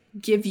to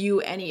give you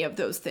any of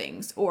those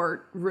things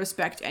or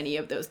respect any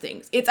of those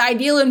things. It's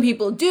ideal when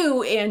people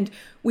do, and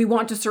we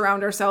want to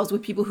surround ourselves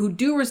with people who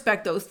do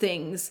respect those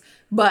things.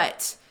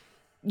 But,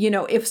 you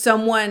know, if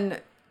someone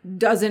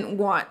doesn't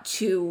want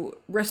to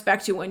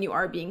respect you when you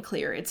are being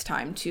clear, it's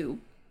time to,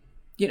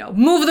 you know,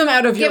 move them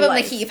out of your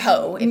life. Give them the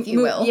heave-ho, if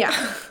you will.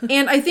 Yeah.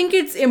 And I think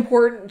it's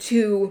important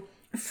to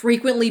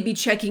frequently be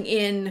checking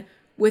in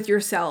with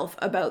yourself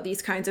about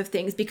these kinds of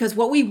things, because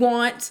what we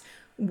want,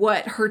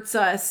 what hurts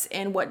us,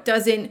 and what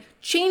doesn't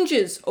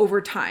changes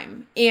over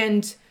time.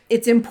 And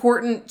it's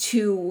important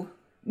to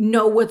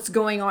know what's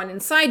going on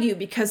inside you,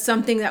 because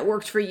something that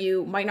worked for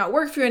you might not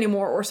work for you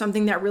anymore, or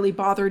something that really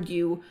bothered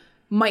you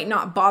might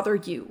not bother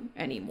you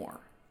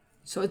anymore.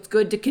 So it's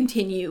good to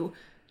continue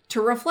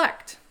to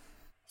reflect.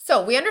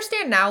 So we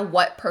understand now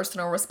what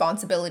personal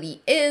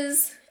responsibility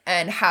is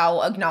and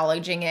how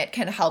acknowledging it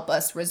can help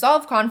us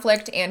resolve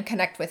conflict and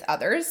connect with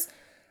others.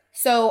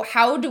 So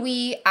how do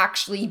we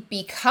actually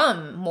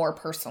become more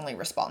personally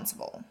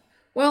responsible?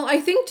 Well, I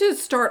think to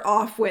start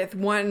off with,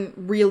 one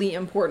really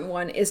important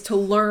one is to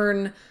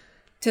learn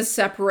to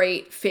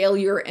separate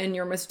failure and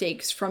your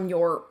mistakes from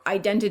your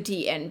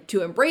identity and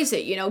to embrace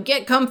it. You know,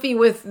 get comfy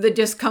with the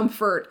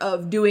discomfort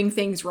of doing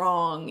things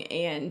wrong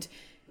and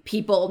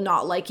people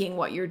not liking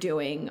what you're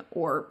doing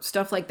or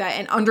stuff like that,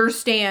 and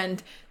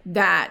understand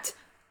that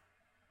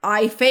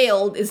I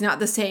failed is not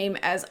the same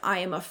as I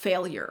am a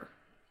failure.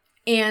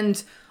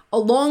 And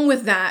along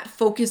with that,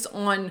 focus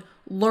on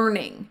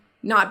learning,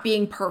 not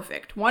being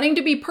perfect. Wanting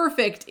to be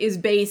perfect is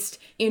based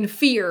in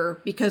fear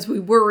because we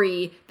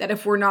worry that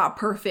if we're not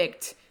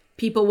perfect,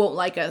 people won't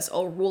like us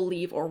or we'll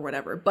leave or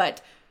whatever.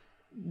 But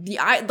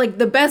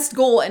the best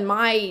goal, and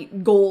my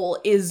goal,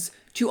 is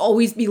to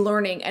always be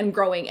learning and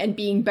growing and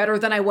being better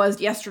than I was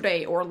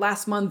yesterday or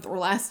last month or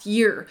last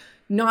year.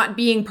 Not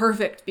being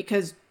perfect,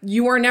 because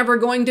you are never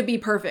going to be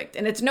perfect,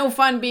 and it's no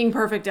fun being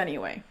perfect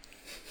anyway.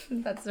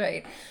 That's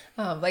right.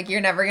 Like you're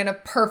never going to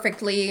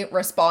perfectly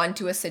respond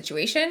to a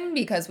situation,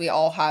 because we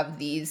all have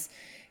these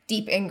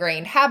deep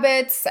ingrained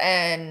habits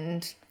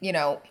and, you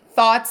know,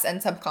 thoughts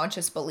and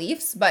subconscious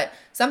beliefs. But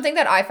something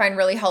that I find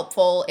really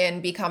helpful in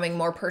becoming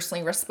more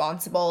personally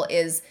responsible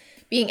is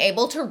being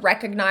able to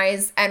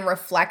recognize and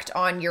reflect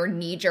on your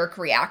knee-jerk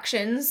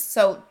reactions.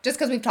 So just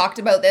because we've talked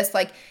about this,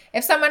 like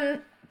if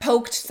someone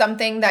poked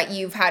something that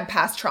you've had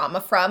past trauma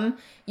from,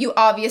 you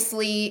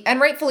obviously, and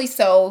rightfully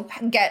so,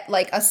 get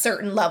like a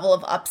certain level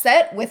of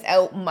upset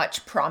without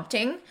much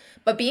prompting.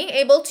 But being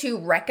able to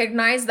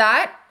recognize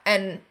that,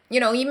 and you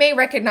know, you may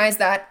recognize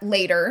that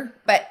later,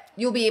 but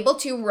you'll be able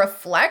to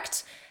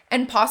reflect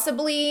and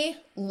possibly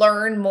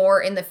learn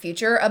more in the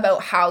future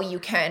about how you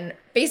can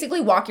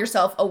basically walk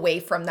yourself away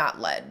from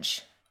that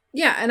ledge.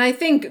 Yeah, and I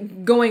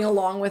think going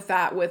along with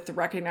that, with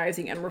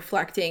recognizing and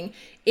reflecting,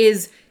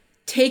 is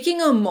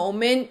taking a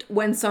moment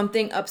when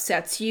something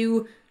upsets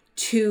you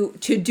to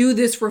do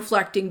this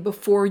reflecting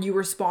before you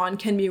respond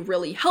can be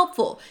really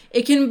helpful.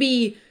 It can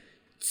be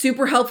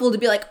super helpful to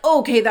be like, oh,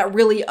 okay, that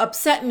really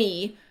upset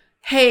me.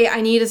 Hey,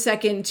 I need a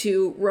second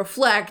to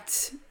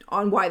reflect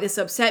on why this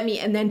upset me,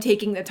 and then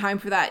taking the time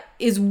for that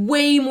is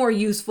way more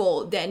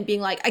useful than being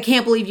like, I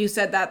can't believe you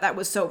said that. That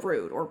was so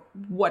rude, or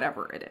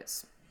whatever it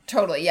is.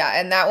 Totally, yeah.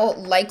 And that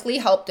will likely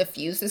help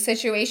diffuse the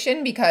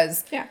situation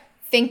because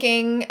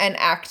thinking and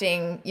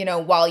acting,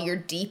 while you're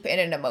deep in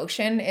an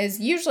emotion is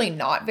usually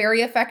not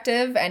very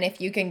effective. And if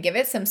you can give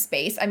it some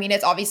space, I mean,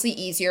 it's obviously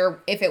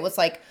easier if it was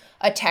like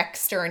a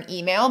text or an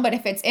email, but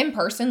if it's in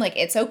person, like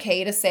it's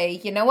okay to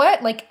say, you know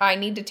what, like I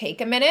need to take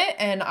a minute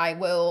and I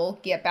will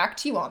get back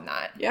to you on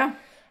that. Yeah,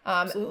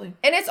 absolutely.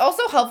 And it's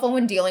also helpful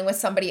when dealing with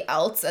somebody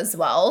else as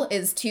well,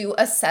 is to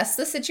assess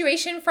the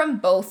situation from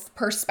both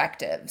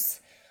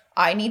perspectives.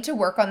 I need to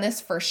work on this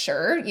for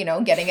sure,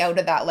 getting out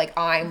of that like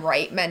I'm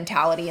right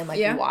mentality and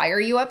like, why are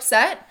you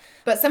upset?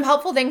 But some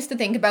helpful things to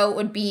think about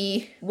would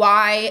be,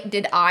 why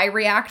did I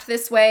react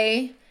this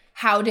way?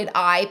 How did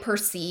I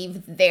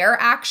perceive their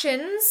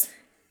actions?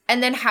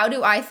 And then how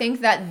do I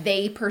think that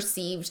they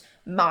perceived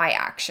my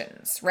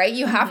actions, right?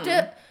 You have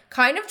to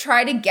kind of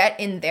try to get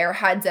in their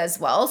heads as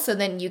well, so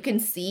then you can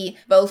see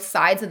both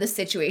sides of the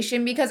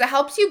situation, because it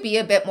helps you be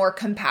a bit more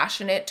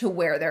compassionate to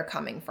where they're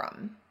coming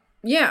from.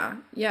 Yeah,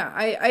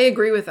 I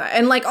agree with that.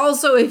 And like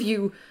also if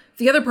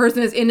the other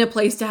person is in a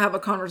place to have a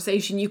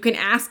conversation, you can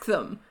ask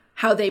them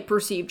how they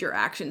perceived your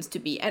actions to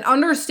be and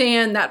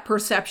understand that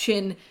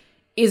perception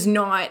is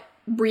not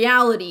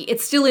reality.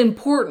 It's still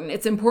important.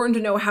 It's important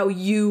to know how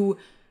you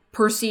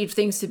perceive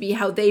things to be,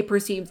 how they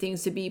perceive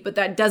things to be, but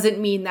that doesn't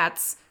mean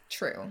that's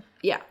true.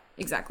 Yeah,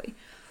 exactly.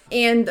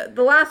 And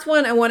the last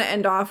one I want to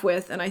end off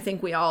with, and I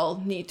think we all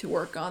need to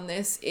work on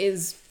this,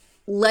 is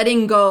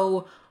letting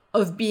go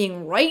of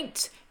being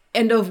right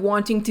and of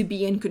wanting to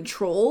be in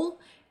control,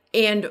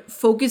 and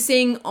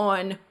focusing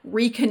on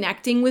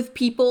reconnecting with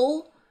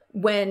people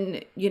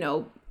when,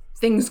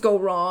 things go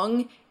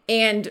wrong,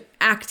 and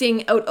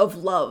acting out of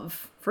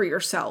love for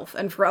yourself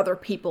and for other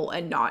people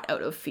and not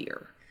out of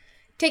fear.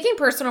 Taking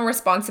personal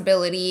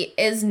responsibility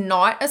is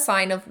not a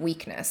sign of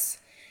weakness.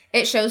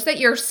 It shows that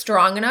you're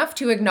strong enough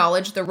to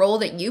acknowledge the role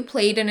that you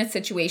played in a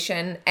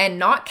situation and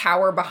not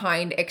cower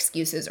behind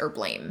excuses or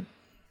blame.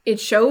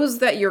 It shows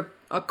that you're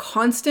a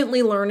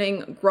constantly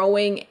learning,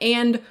 growing,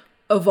 and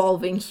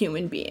evolving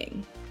human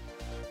being.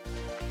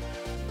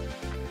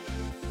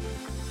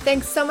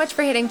 Thanks so much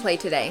for hitting play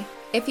today.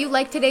 If you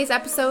liked today's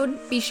episode,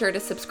 be sure to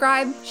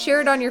subscribe,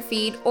 share it on your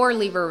feed, or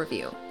leave a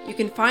review. You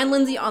can find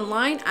Lindsay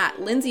online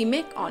at Lindsay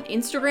Mick on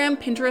Instagram,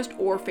 Pinterest,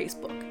 or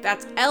Facebook.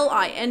 That's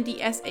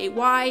LINDSAYMCKK.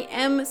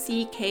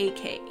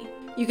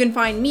 You can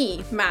find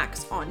me,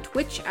 Max, on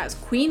Twitch as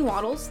Queen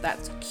Waddles,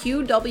 that's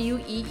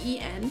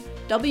QWEENWADDLES,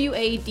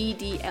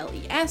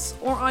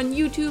 or on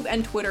YouTube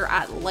and Twitter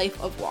at Life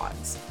of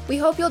Wads. We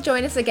hope you'll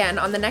join us again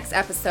on the next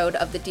episode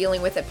of the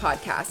Dealing With It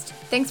podcast.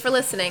 Thanks for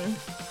listening.